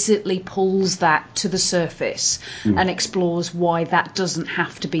explicitly pulls that to the surface and explores why that doesn't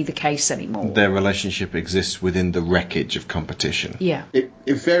have to be the case anymore. Their relationship exists within the wreckage of competition. Yeah. It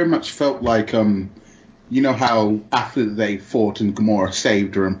very much felt like, you know how after they fought and Gamora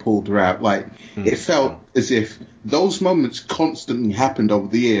saved her and pulled her out, like, it felt as if those moments constantly happened over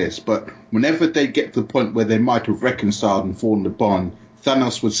the years, but whenever they get to the point where they might have reconciled and formed a bond,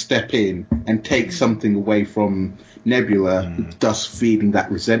 Thanos would step in and take something away from Nebula, thus feeding that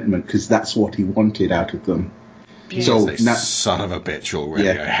resentment, because that's what he wanted out of them. He's a son of a bitch already.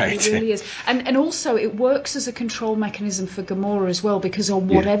 I hate it. Really is. And also it works as a control mechanism for Gamora as well, because on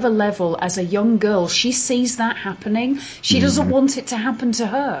whatever level, as a young girl, she sees that happening. She doesn't want it to happen to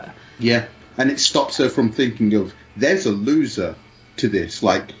her. Yeah, and it stops her from thinking of, there's a loser to this.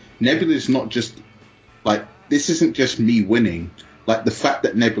 Like, Nebula's not just, like, this isn't just me winning. Like, the fact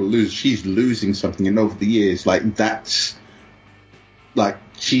that Nebula loses, she's losing something, and over the years, like, that's, like,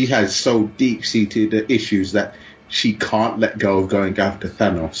 she has so deep-seated issues that she can't let go of going after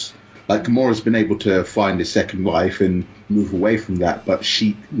Thanos. Like, Gamora's been able to find a second life and move away from that, but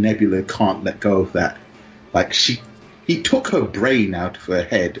Nebula can't let go of that. Like, he took her brain out of her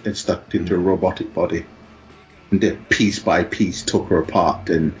head and stuck it into a robotic body. And then piece by piece took her apart.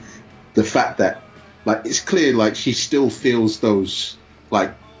 And the fact that, like, it's clear, like, she still feels those,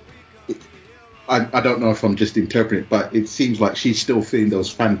 like, I don't know if I'm just interpreting it, but it seems like she's still feeling those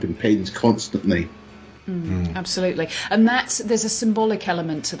phantom pains constantly. Absolutely. And there's a symbolic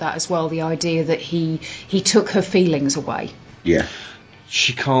element to that as well, the idea that he took her feelings away. Yeah.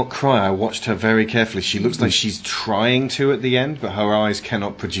 She can't cry. I watched her very carefully. She looks like she's trying to at the end, but her eyes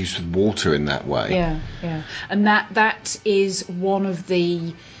cannot produce water in that way. Yeah. And that is one of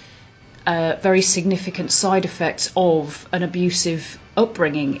the very significant side effects of an abusive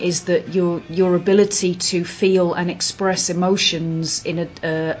upbringing, is that your ability to feel and express emotions in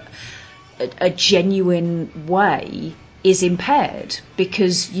a genuine way is impaired,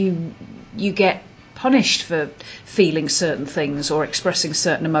 because you get punished for feeling certain things or expressing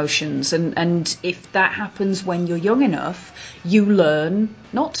certain emotions, and if that happens when you're young enough, you learn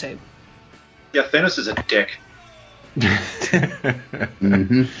not to. Yeah, Thanos is a dick.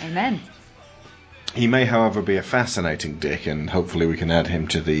 Amen. He may, however, be a fascinating dick, and hopefully we can add him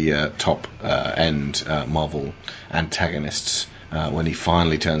to the top end Marvel antagonists when he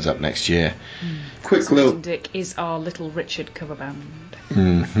finally turns up next year. Quick little Dick is our Little Richard cover band.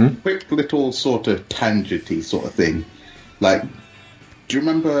 Quick little sort of tangenty sort of thing. Like, do you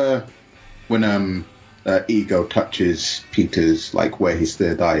remember when Ego touches Peter's, like, where his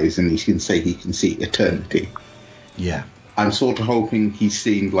third eye is, and he can say he can see eternity? Yeah. I'm sort of hoping he's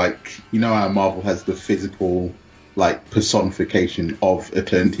seeing, like, you know how Marvel has the physical, like, personification of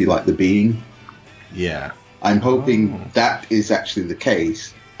eternity, like the being? Yeah. I'm hoping that is actually the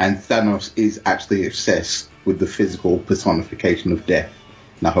case, and Thanos is actually obsessed with the physical personification of death.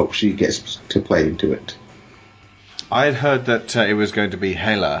 And I hope she gets to play into it. I had heard that it was going to be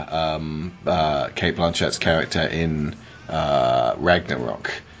Hela, Cate Blanchett's character in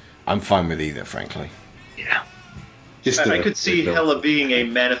Ragnarok. I'm fine with either, frankly. Yeah. I could see Hela being a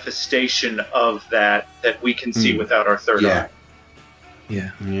manifestation of that we can see without our third eye.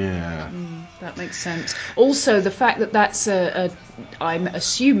 Yeah. That makes sense. Also, the fact that that's I'm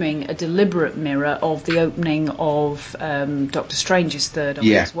assuming a deliberate mirror of the opening of Doctor Strange's third eye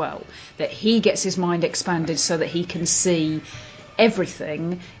as well. That he gets his mind expanded so that he can see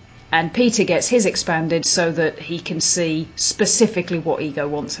everything, and Peter gets his expanded so that he can see specifically what Ego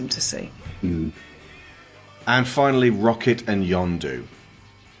wants him to see. And finally, Rocket and Yondu.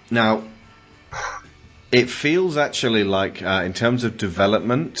 Now, it feels actually like, in terms of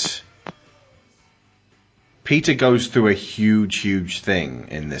development, Peter goes through a huge thing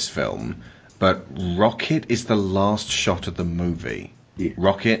in this film, but Rocket is the last shot of the movie. Yeah.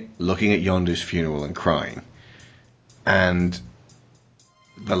 Rocket looking at Yondu's funeral and crying. And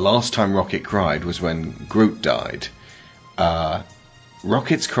the last time Rocket cried was when Groot died.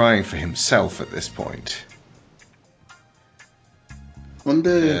 Rocket's crying for himself at this point.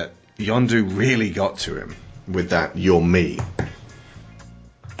 Yondu really got to him with that "you're me."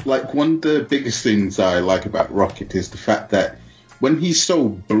 Like, one of the biggest things I like about Rocket is the fact that when he's so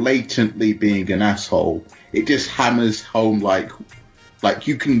blatantly being an asshole, it just hammers home, like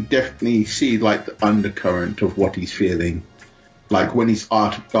you can definitely see, like, the undercurrent of what he's feeling. Like, when he's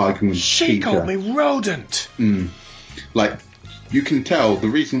arguing with She Peter. called me rodent! Like, you can tell the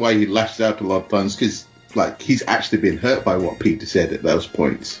reason why he lashes out a lot of times, because, like, he's actually been hurt by what Peter said at those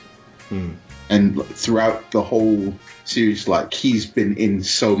points. And throughout the whole series, like, he's been in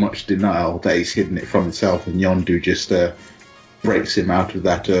so much denial that he's hidden it from himself, and Yondu just breaks him out of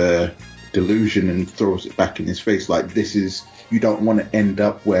that delusion and throws it back in his face. Like, this is, you don't want to end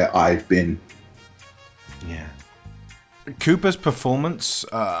up where I've been. Yeah. Cooper's performance,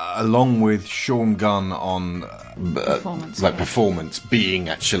 along with Sean Gunn on performance being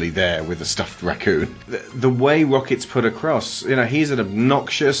actually there with a stuffed raccoon, the way Rocket's put across, he's an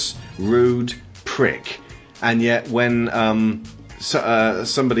obnoxious, rude prick, and yet when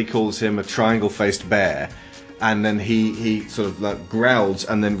somebody calls him a triangle-faced bear, and then he sort of like growls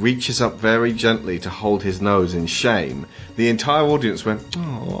and then reaches up very gently to hold his nose in shame, the entire audience went,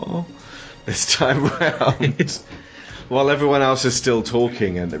 "Aww," this time round. While everyone else is still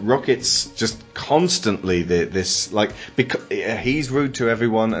talking, and Rocket's just constantly because he's rude to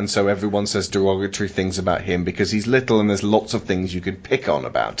everyone, and so everyone says derogatory things about him because he's little and there's lots of things you could pick on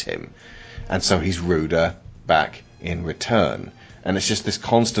about him, and so he's ruder back in return, and it's just this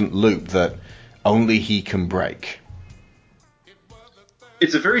constant loop that only he can break.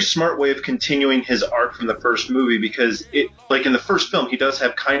 It's a very smart way of continuing his arc from the first movie, because in the first film, he does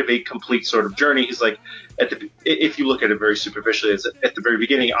have kind of a complete sort of journey. He's like, if you look at it very superficially, it's at the very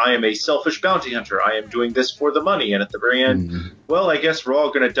beginning, I am a selfish bounty hunter. I am doing this for the money. And at the very end, well, I guess we're all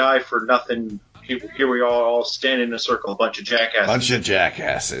going to die for nothing. Here we are all standing in a circle, a bunch of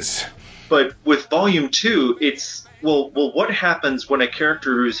jackasses. But with Volume 2, it's, well, what happens when a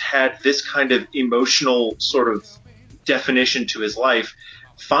character who's had this kind of emotional sort of definition to his life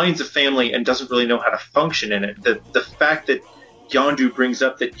finds a family and doesn't really know how to function in it? The fact that Yondu brings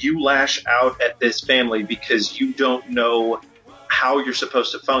up that you lash out at this family because you don't know how you're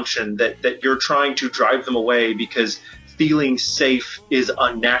supposed to function, that you're trying to drive them away because feeling safe is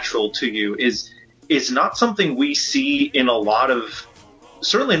unnatural to you, is not something we see in a lot of,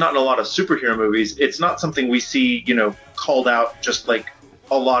 certainly not in a lot of superhero movies. It's not something we see, called out just like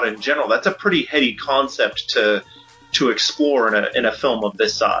a lot in general. That's a pretty heady concept to explore in a film of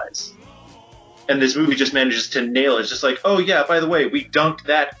this size. And this movie just manages to nail it. It's just like, oh yeah, by the way, we dunked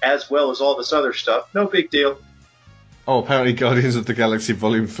that as well as all this other stuff. No big deal. Oh, apparently Guardians of the Galaxy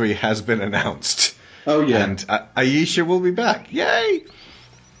Volume 3 has been announced. Oh yeah. And Aisha will be back. Yay!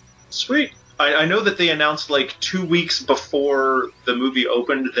 Sweet. I know that they announced 2 weeks before the movie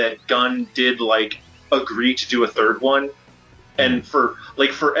opened that Gunn did agree to do a third one. And for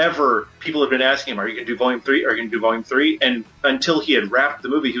forever, people have been asking him, "Are you going to do Volume 3? Are you going to do Volume 3?" And until he had wrapped the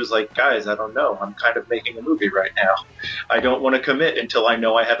movie, he was like, "Guys, I don't know. I'm kind of making a movie right now. I don't want to commit until I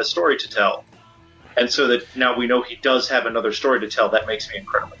know I have a story to tell." And so that now we know he does have another story to tell. That makes me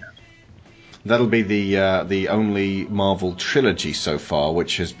incredibly happy. That'll be the only Marvel trilogy so far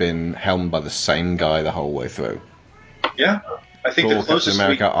which has been helmed by the same guy the whole way through. Yeah, I think the closest Captain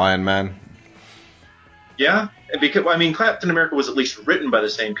America, Iron Man. Yeah, because Captain America was at least written by the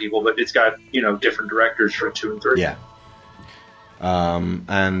same people, but it's got different directors for 2 and 3. Yeah.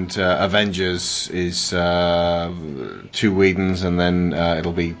 And Avengers is 2 Whedons, and then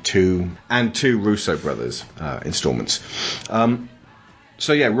it'll be 2 Russo brothers installments.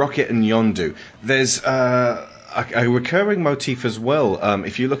 So yeah, Rocket and Yondu. There's a recurring motif as well.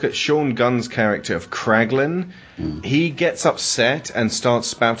 If you look at Sean Gunn's character of Kraglin, he gets upset and starts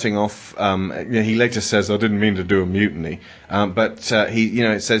spouting off. He later says, "I didn't mean to do a mutiny," but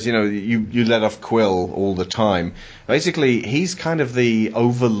it says, you let off Quill all the time. Basically, he's kind of the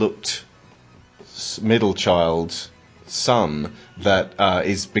overlooked middle child son that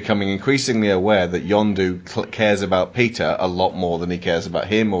is becoming increasingly aware that Yondu cares about Peter a lot more than he cares about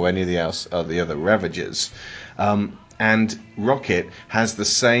him or any of the other Ravagers. And Rocket has the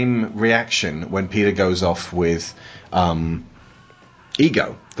same reaction when Peter goes off with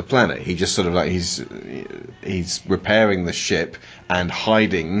Ego, the planet. He just sort of he's repairing the ship and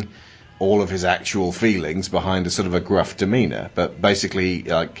hiding all of his actual feelings behind a sort of a gruff demeanor. But basically,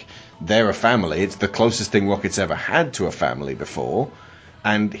 they're a family. It's the closest thing Rocket's ever had to a family before,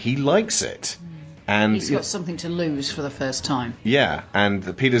 and he likes it. And he's got something to lose for the first time. Yeah,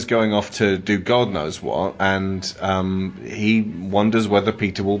 and Peter's going off to do God knows what, and he wonders whether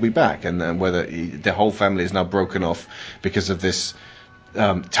Peter will be back, and whether the whole family is now broken off because of this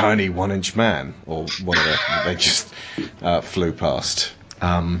tiny 1-inch man, or whatever they just flew past.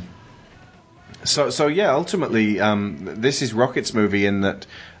 So yeah, ultimately, this is Rocket's movie in that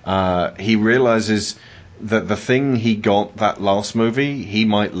he realizes that the thing he got that last movie, he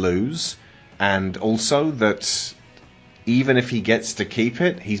might lose, and also that even if he gets to keep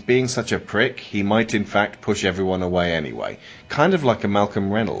it, he's being such a prick, he might in fact push everyone away anyway. Kind of like a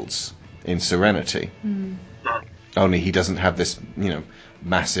Malcolm Reynolds in Serenity. only he doesn't have this,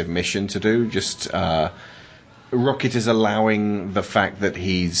 massive mission to do. Just Rocket is allowing the fact that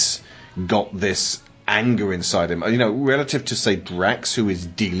he's got this anger inside him. Relative to, say, Drax, who is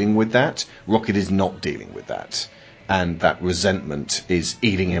dealing with that, Rocket is not dealing with that. And that resentment is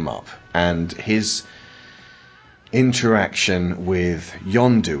eating him up. And his interaction with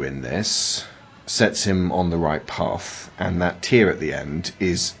Yondu in this sets him on the right path. And that tear at the end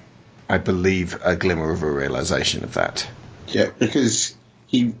is, I believe, a glimmer of a realization of that. Yeah, because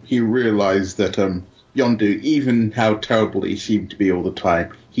he realized that Yondu, even how terrible he seemed to be all the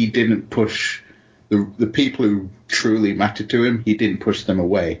time, he didn't push the people who truly mattered to him, he didn't push them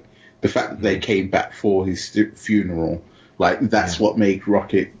away. The fact that they came back for his funeral, that's what made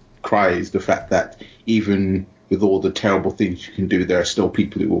Rocket cry, is the fact that even with all the terrible things you can do, there are still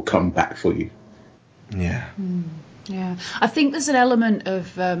people who will come back for you. Yeah. Yeah, I think there's an element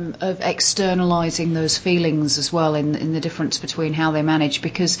of externalizing those feelings as well in the difference between how they manage,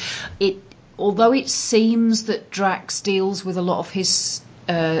 because although it seems that Drax deals with a lot of his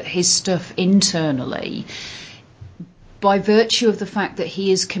stuff internally, by virtue of the fact that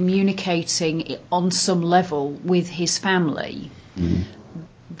he is communicating on some level with his family,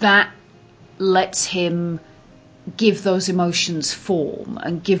 that lets him give those emotions form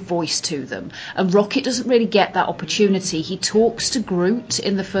and give voice to them. And Rocket doesn't really get that opportunity. He talks to Groot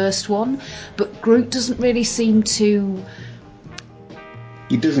in the first one, but Groot doesn't really seem to...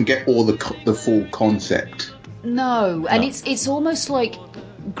 He doesn't get all the full concept. No, and it's almost like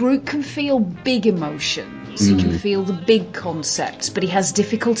Groot can feel big emotions. He can feel the big concepts, but he has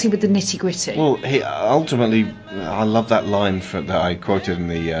difficulty with the nitty-gritty. Well, he ultimately, I love that line that I quoted in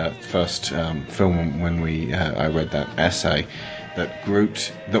the first film when I read that essay,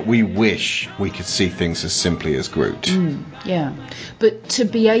 that we wish we could see things as simply as Groot. Yeah, but to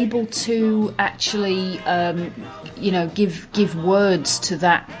be able to actually, give words to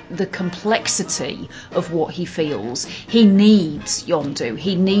that, the complexity of what he feels, he needs Yondu.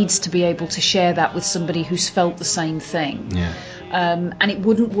 He needs to be able to share that with somebody who's felt the same thing. Yeah. And it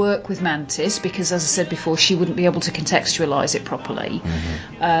wouldn't work with Mantis because, as I said before, she wouldn't be able to contextualise it properly.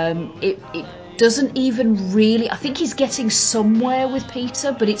 It doesn't even really... I think he's getting somewhere with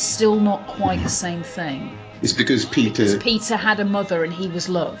Peter, but it's still not quite the same thing. It's because Peter had a mother and he was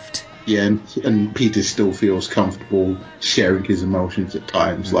loved. Yeah, and Peter still feels comfortable sharing his emotions at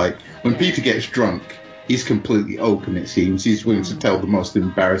times. Like, when Peter gets drunk, he's completely open, it seems. He's willing to tell the most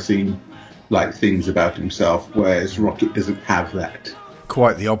embarrassing, things about himself, whereas Rocket doesn't have that.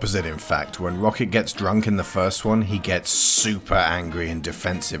 Quite the opposite, in fact. When Rocket gets drunk in the first one, he gets super angry and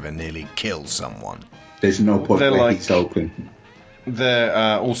defensive and nearly kills someone. There's no point where he's open.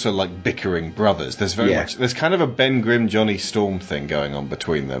 They're also like bickering brothers. There's there's kind of a Ben Grimm, Johnny Storm thing going on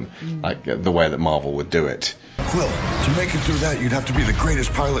between them, like the way that Marvel would do it. Quill, to make it through that, you'd have to be the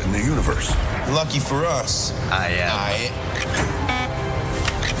greatest pilot in the universe. Lucky for us, I am.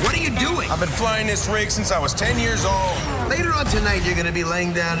 What are you doing? I've been flying this rig since I was 10 years old. Later on tonight, you're going to be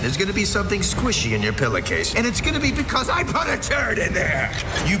laying down. There's going to be something squishy in your pillowcase. And it's going to be because I put a turd in there.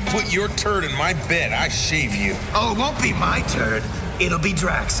 You put your turd in my bed, I shave you. Oh, it won't be my turd. It'll be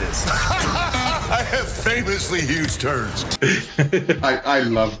Drax's. I have famously huge turds. I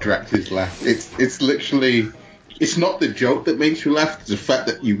love Drax's laugh. It's literally... It's not the joke that makes you laugh. It's the fact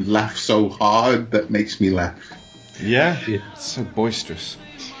that you laugh so hard that makes me laugh. Yeah. It's so boisterous.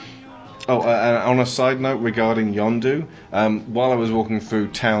 Oh, on a side note regarding Yondu, while I was walking through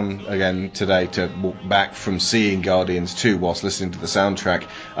town again today to walk back from seeing Guardians 2 whilst listening to the soundtrack,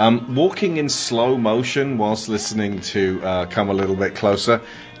 walking in slow motion whilst listening to Come a Little Bit Closer,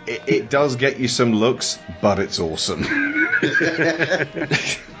 it does get you some looks, but it's awesome.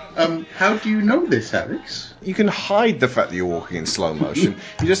 How do you know this, Alex? You can hide the fact that you're walking in slow motion.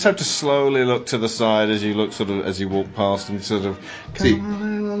 You just have to slowly look to the side as you look, as you walk past, and sort of. See,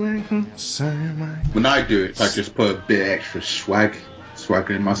 when I do it, I just put a bit of extra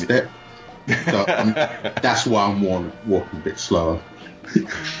swagger in my step. So that's why I'm walking a bit slower.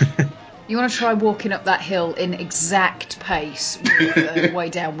 You want to try walking up that hill in exact pace with Way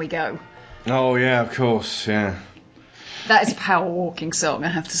Down We Go. Oh yeah, of course, yeah. That is a power walking song, I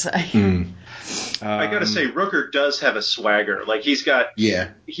have to say. I gotta say, Rooker does have a swagger. Like he's got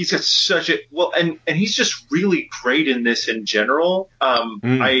such a and he's just really great in this in general.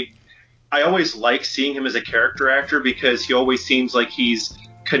 I always like seeing him as a character actor because he always seems like he's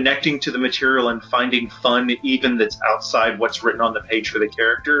connecting to the material and finding fun, even that's outside what's written on the page for the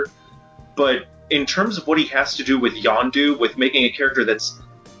character. But in terms of what he has to do with Yondu, with making a character that's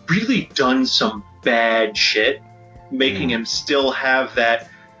really done some bad shit, making him still have that,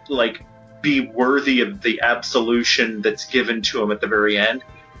 like, be worthy of the absolution that's given to him at the very end.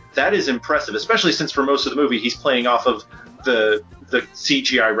 That is impressive, especially since for most of the movie he's playing off of the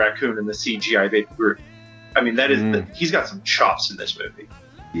CGI raccoon and the CGI baby Groot. I mean, that is he's got some chops in this movie.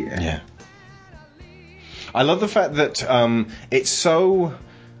 Yeah. I love the fact that it's so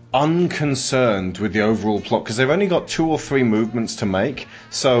unconcerned with the overall plot because they've only got 2 or 3 movements to make.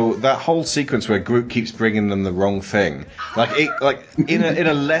 So that whole sequence where Groot keeps bringing them the wrong thing, like in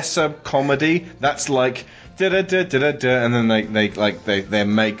a lesser comedy, that's like da da da da da, and then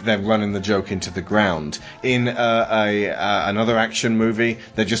they're running the joke into the ground. In another action movie,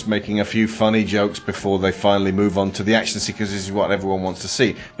 they're just making a few funny jokes before they finally move on to the action sequence. This is what everyone wants to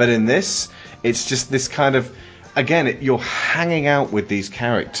see. But in this, it's just this kind of, again, you're hanging out with these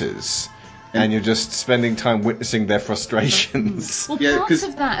characters and you're just spending time witnessing their frustrations. Well, parts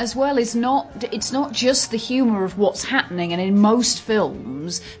of that as well it's not just the humour of what's happening, and in most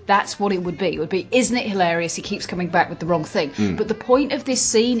films that's what it would be. It would be, isn't it hilarious, he keeps coming back with the wrong thing. But the point of this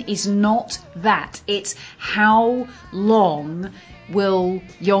scene is not that. It's how long will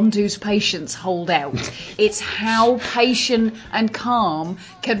Yondu's patience hold out? It's how patient and calm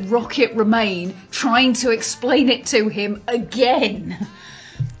can Rocket remain trying to explain it to him again.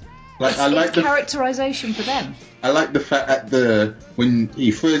 It's characterization for them. I like the fact that when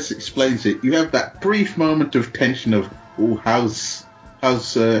he first explains it, you have that brief moment of tension of, how's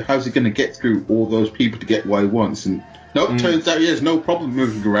he going to get through all those people to get what he wants? And turns out he has no problem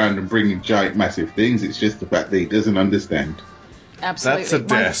moving around and bringing giant, massive things. It's just the fact that he doesn't understand. Absolutely. That's a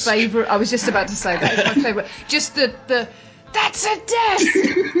desk. My favourite. I was just about to say that. It's my favourite. Just the that's a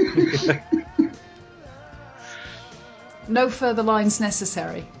desk. No further lines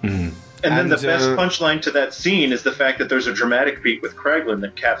necessary. And then the best punchline to that scene is the fact that there's a dramatic beat with Kraglin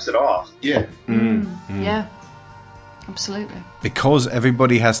that caps it off. Yeah. Yeah. Absolutely. Because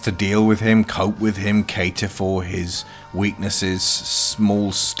everybody has to deal with him, cope with him, cater for his weaknesses,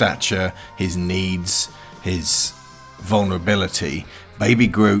 small stature, his needs, his vulnerability, Baby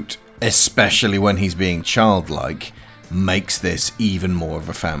Groot, especially when he's being childlike, makes this even more of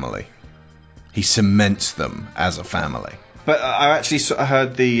a family. He cements them as a family. But I actually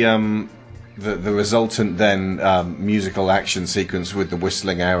heard the resultant then musical action sequence with the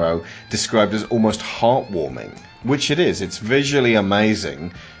whistling arrow described as almost heartwarming, which it is. It's visually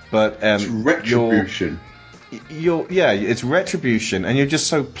amazing, but it's retribution. It's retribution, and you're just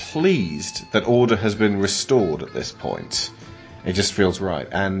so pleased that order has been restored at this point. It just feels right.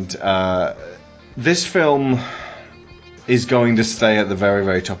 And this film is going to stay at the very,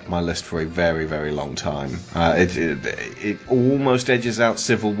 very top of my list for a very, very long time. It almost edges out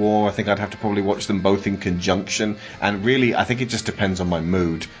Civil War. I think I'd have to probably watch them both in conjunction. And really, I think it just depends on my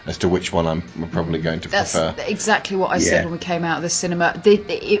mood as to which one I'm probably going to prefer. That's exactly what I said when we came out of the cinema.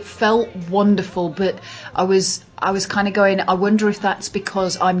 It felt wonderful, but I was kind of going, I wonder if that's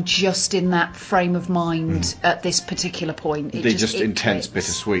because I'm just in that frame of mind at this particular point. They're just intense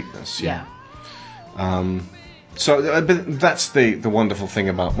bittersweetness. Yeah. So that's the wonderful thing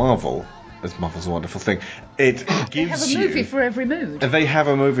about Marvel. As Marvel's a wonderful thing. It gives They have a movie for every mood. They have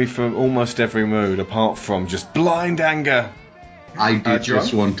a movie for almost every mood, apart from just blind anger. I did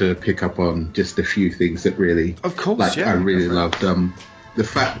just want to pick up on just a few things that really, of course, I really loved. The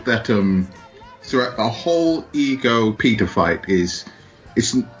fact that throughout a whole Ego Peter fight there's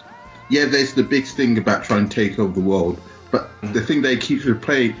the big thing about trying to take over the world, but the thing they keep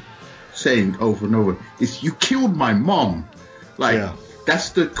saying over and over is, you killed my mom.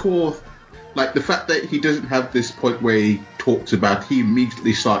 That's the core. Like, the fact that he doesn't have this point where he talks about, he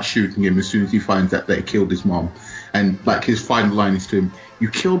immediately starts shooting him as soon as he finds out that he killed his mom. And like, his final line is to him, you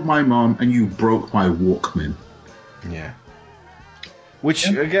killed my mom and you broke my Walkman. Yeah. Which,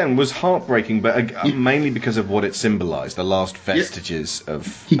 again, was heartbreaking, but mainly because of what it symbolised, the last vestiges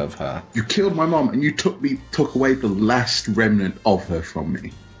of her. You killed my mom and you took away the last remnant of her from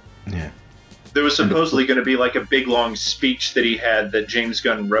me. Yeah. There was supposedly going to be like a big long speech that he had that James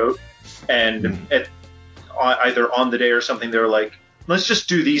Gunn wrote, and either on the day or something, they were like, let's just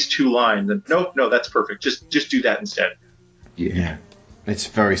do these 2 lines. And no, that's perfect. Just do that instead. Yeah. It's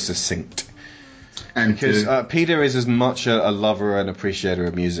very succinct. And because Peter is as much a lover and appreciator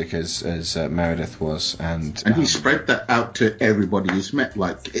of music as Meredith was, and he spread that out to everybody he's met.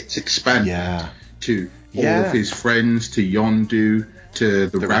 Like, it's expanded to all of his friends, to Yondu, to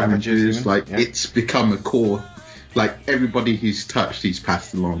the Ravagers. It's become a core. Like, everybody he's touched, he's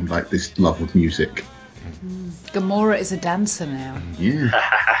passed along like this love of music. Gamora is a dancer now. Yeah.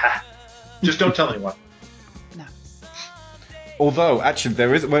 Just don't tell anyone. Although, actually,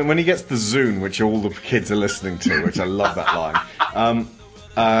 there is when he gets the Zune, which all the kids are listening to, which I love that line.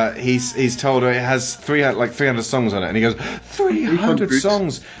 he's told her it has 300 songs on it, and he goes 300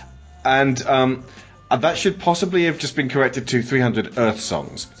 songs, and that should possibly have just been corrected to 300 Earth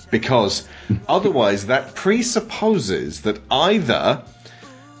songs, because otherwise that presupposes that either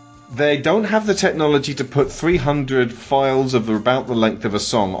they don't have the technology to put 300 files of about the length of a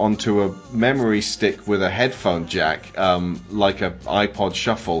song onto a memory stick with a headphone jack, like a iPod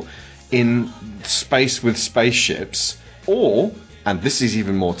Shuffle, in space with spaceships, or, and this is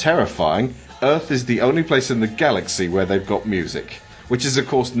even more terrifying, Earth is the only place in the galaxy where they've got music. Which is, of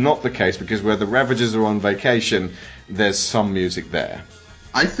course, not the case, because where the Ravagers are on vacation, there's some music there.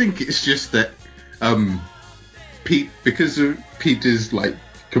 I think it's just that because of Peter's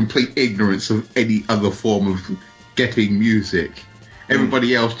complete ignorance of any other form of getting music,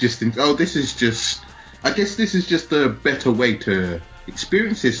 everybody else just thinks, oh, this is just a better way to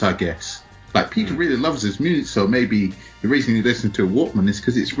experience this, I guess. Peter really loves his music, so maybe the reason he listens to a Walkman is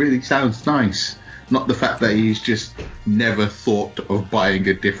because it really sounds nice. Not the fact that he's just never thought of buying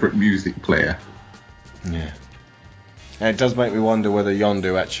a different music player. Yeah. And it does make me wonder whether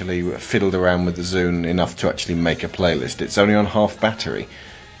Yondu actually fiddled around with the Zune enough to actually make a playlist. It's only on half battery,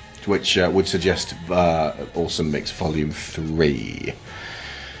 which would suggest Awesome Mix Volume 3.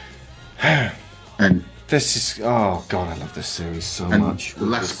 And this is... Oh, God, I love this series so much. The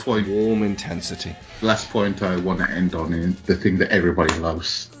last point... Warm intensity. The last point I want to end on is the thing that everybody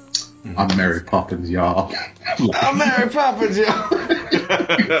loves. I'm Mary Poppins, y'all. I'm Mary Poppins, y'all.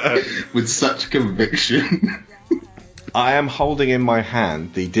 With such conviction. I am holding in my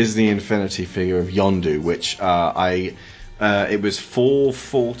hand the Disney Infinity figure of Yondu, which it was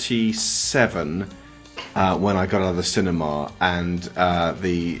 $4.47 when I got out of the cinema, and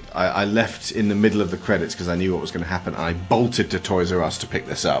I left in the middle of the credits because I knew what was going to happen. I bolted to Toys R Us to pick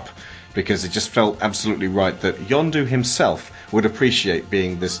this up because it just felt absolutely right that Yondu himself would appreciate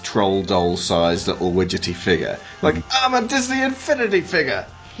being this troll doll-sized little widgety figure. I'm a Disney Infinity figure.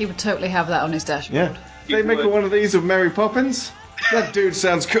 He would totally have that on his dashboard. Yeah. They make one of these of Mary Poppins? That dude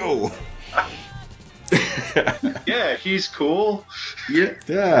sounds cool. Yeah, he's cool.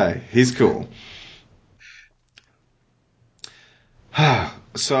 Yeah, he's cool.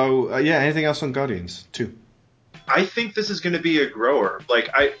 So, anything else on Guardians 2? I think this is going to be a grower.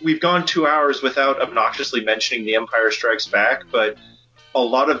 We've gone 2 hours without obnoxiously mentioning The Empire Strikes Back, but a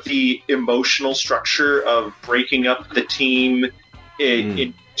lot of the emotional structure of breaking up the team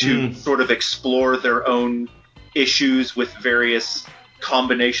to sort of explore their own issues with various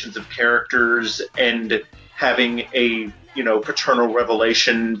combinations of characters and having a paternal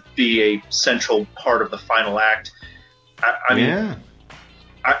revelation be a central part of the final act.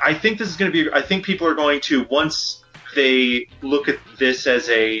 I think this is going to be. I think people are going to, once they look at this as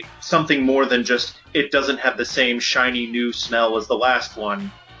something more than just it doesn't have the same shiny new smell as the last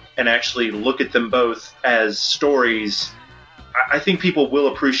one, and actually look at them both as stories. I think people will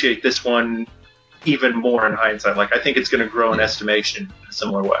appreciate this one even more in hindsight. I think it's going to grow in estimation in a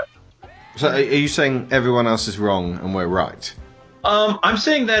similar way. So, are you saying everyone else is wrong and we're right? I'm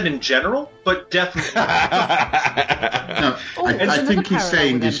saying that in general, but definitely. I think he's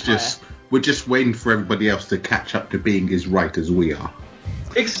saying we're just waiting for everybody else to catch up to being as right as we are.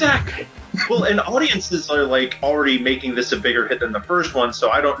 Exactly. Well, and audiences are already making this a bigger hit than the first one, so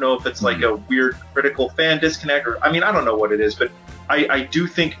I don't know if it's a weird critical fan disconnect, or I don't know what it is, but I do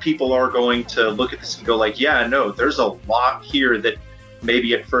think people are going to look at this and go there's a lot here that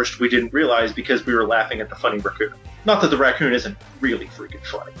maybe at first we didn't realize because we were laughing at the funny raccoon. Not that the raccoon isn't really freaking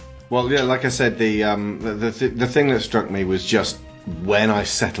funny. Well, yeah, like I said, the thing that struck me was just when I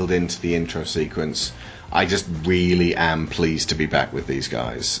settled into the intro sequence, I just really am pleased to be back with these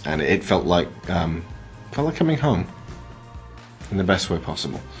guys, and it felt like coming home in the best way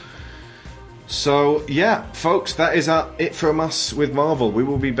possible. So, yeah, folks, that is it from us with Marvel. We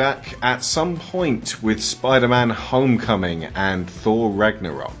will be back at some point with Spider-Man Homecoming and Thor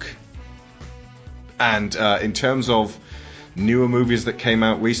Ragnarok. And in terms of newer movies that came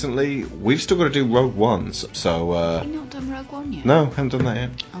out recently, we've still got to do Rogue One. So, have you not done Rogue One yet? No, haven't done that yet.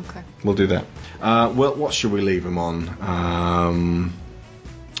 Okay. We'll do that. Well, what should we leave them on?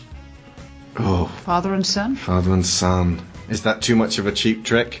 Father and Son? Father and Son. Is that too much of a cheap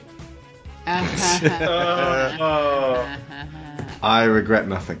trick? I regret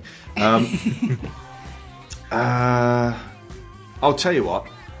nothing. I'll tell you what.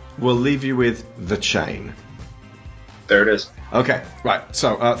 We'll leave you with The Chain. There it is. Okay, right.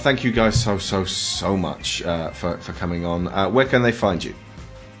 So, thank you guys so much for coming on. Where can they find you?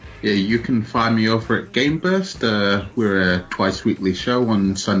 Yeah, you can find me over at Gameburst. We're a twice weekly show.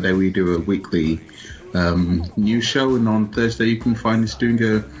 On Sunday we do a weekly news show, and on Thursday you can find us doing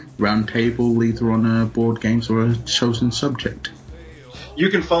a round table either on board games or a chosen subject. You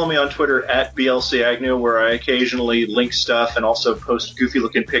can follow me on Twitter at BLC Agnew, where I occasionally link stuff and also post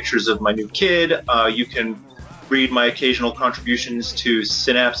goofy-looking pictures of my new kid. You can read my occasional contributions to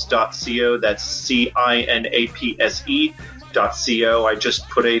synapse.co. That's CINAPSE.co. I just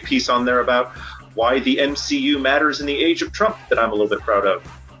put a piece on there about why the MCU matters in the age of Trump that I'm a little bit proud of.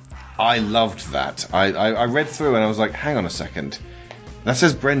 I loved that. I read through and I was like, hang on a second. That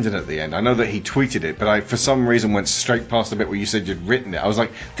says Brendan at the end. I know that he tweeted it, but I, for some reason, went straight past the bit where you said you'd written it. I was like,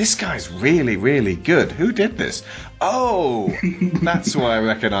 this guy's really, really good. Who did this? Oh, that's why I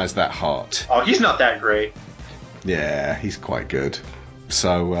recognised that heart. Oh, he's not that great. Yeah, he's quite good.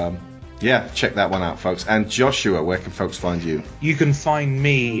 So, yeah, check that one out, folks. And Joshua, where can folks find you? You can find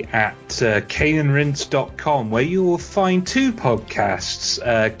me at caneandrinse.com, where you will find two podcasts.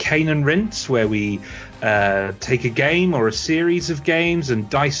 Cane and Rinse, where we take a game or a series of games and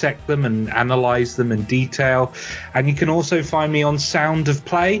dissect them and analyze them in detail. And you can also find me on Sound of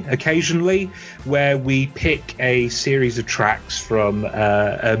Play occasionally, where we pick a series of tracks from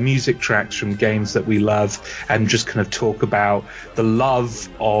music tracks from games that we love and just kind of talk about the love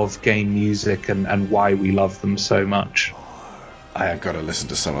of game music and why we love them so much. I have got to listen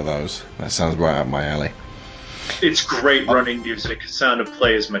to some of those. That sounds right up my alley. It's great running music. Sound of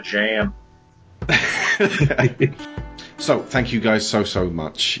Play is my jam. So thank you guys so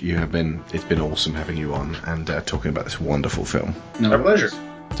much. It's been awesome having you on and talking about this wonderful film. My pleasure.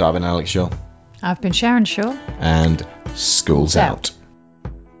 So I've been Alex Shaw. I've been Sharon Shaw. And School's out.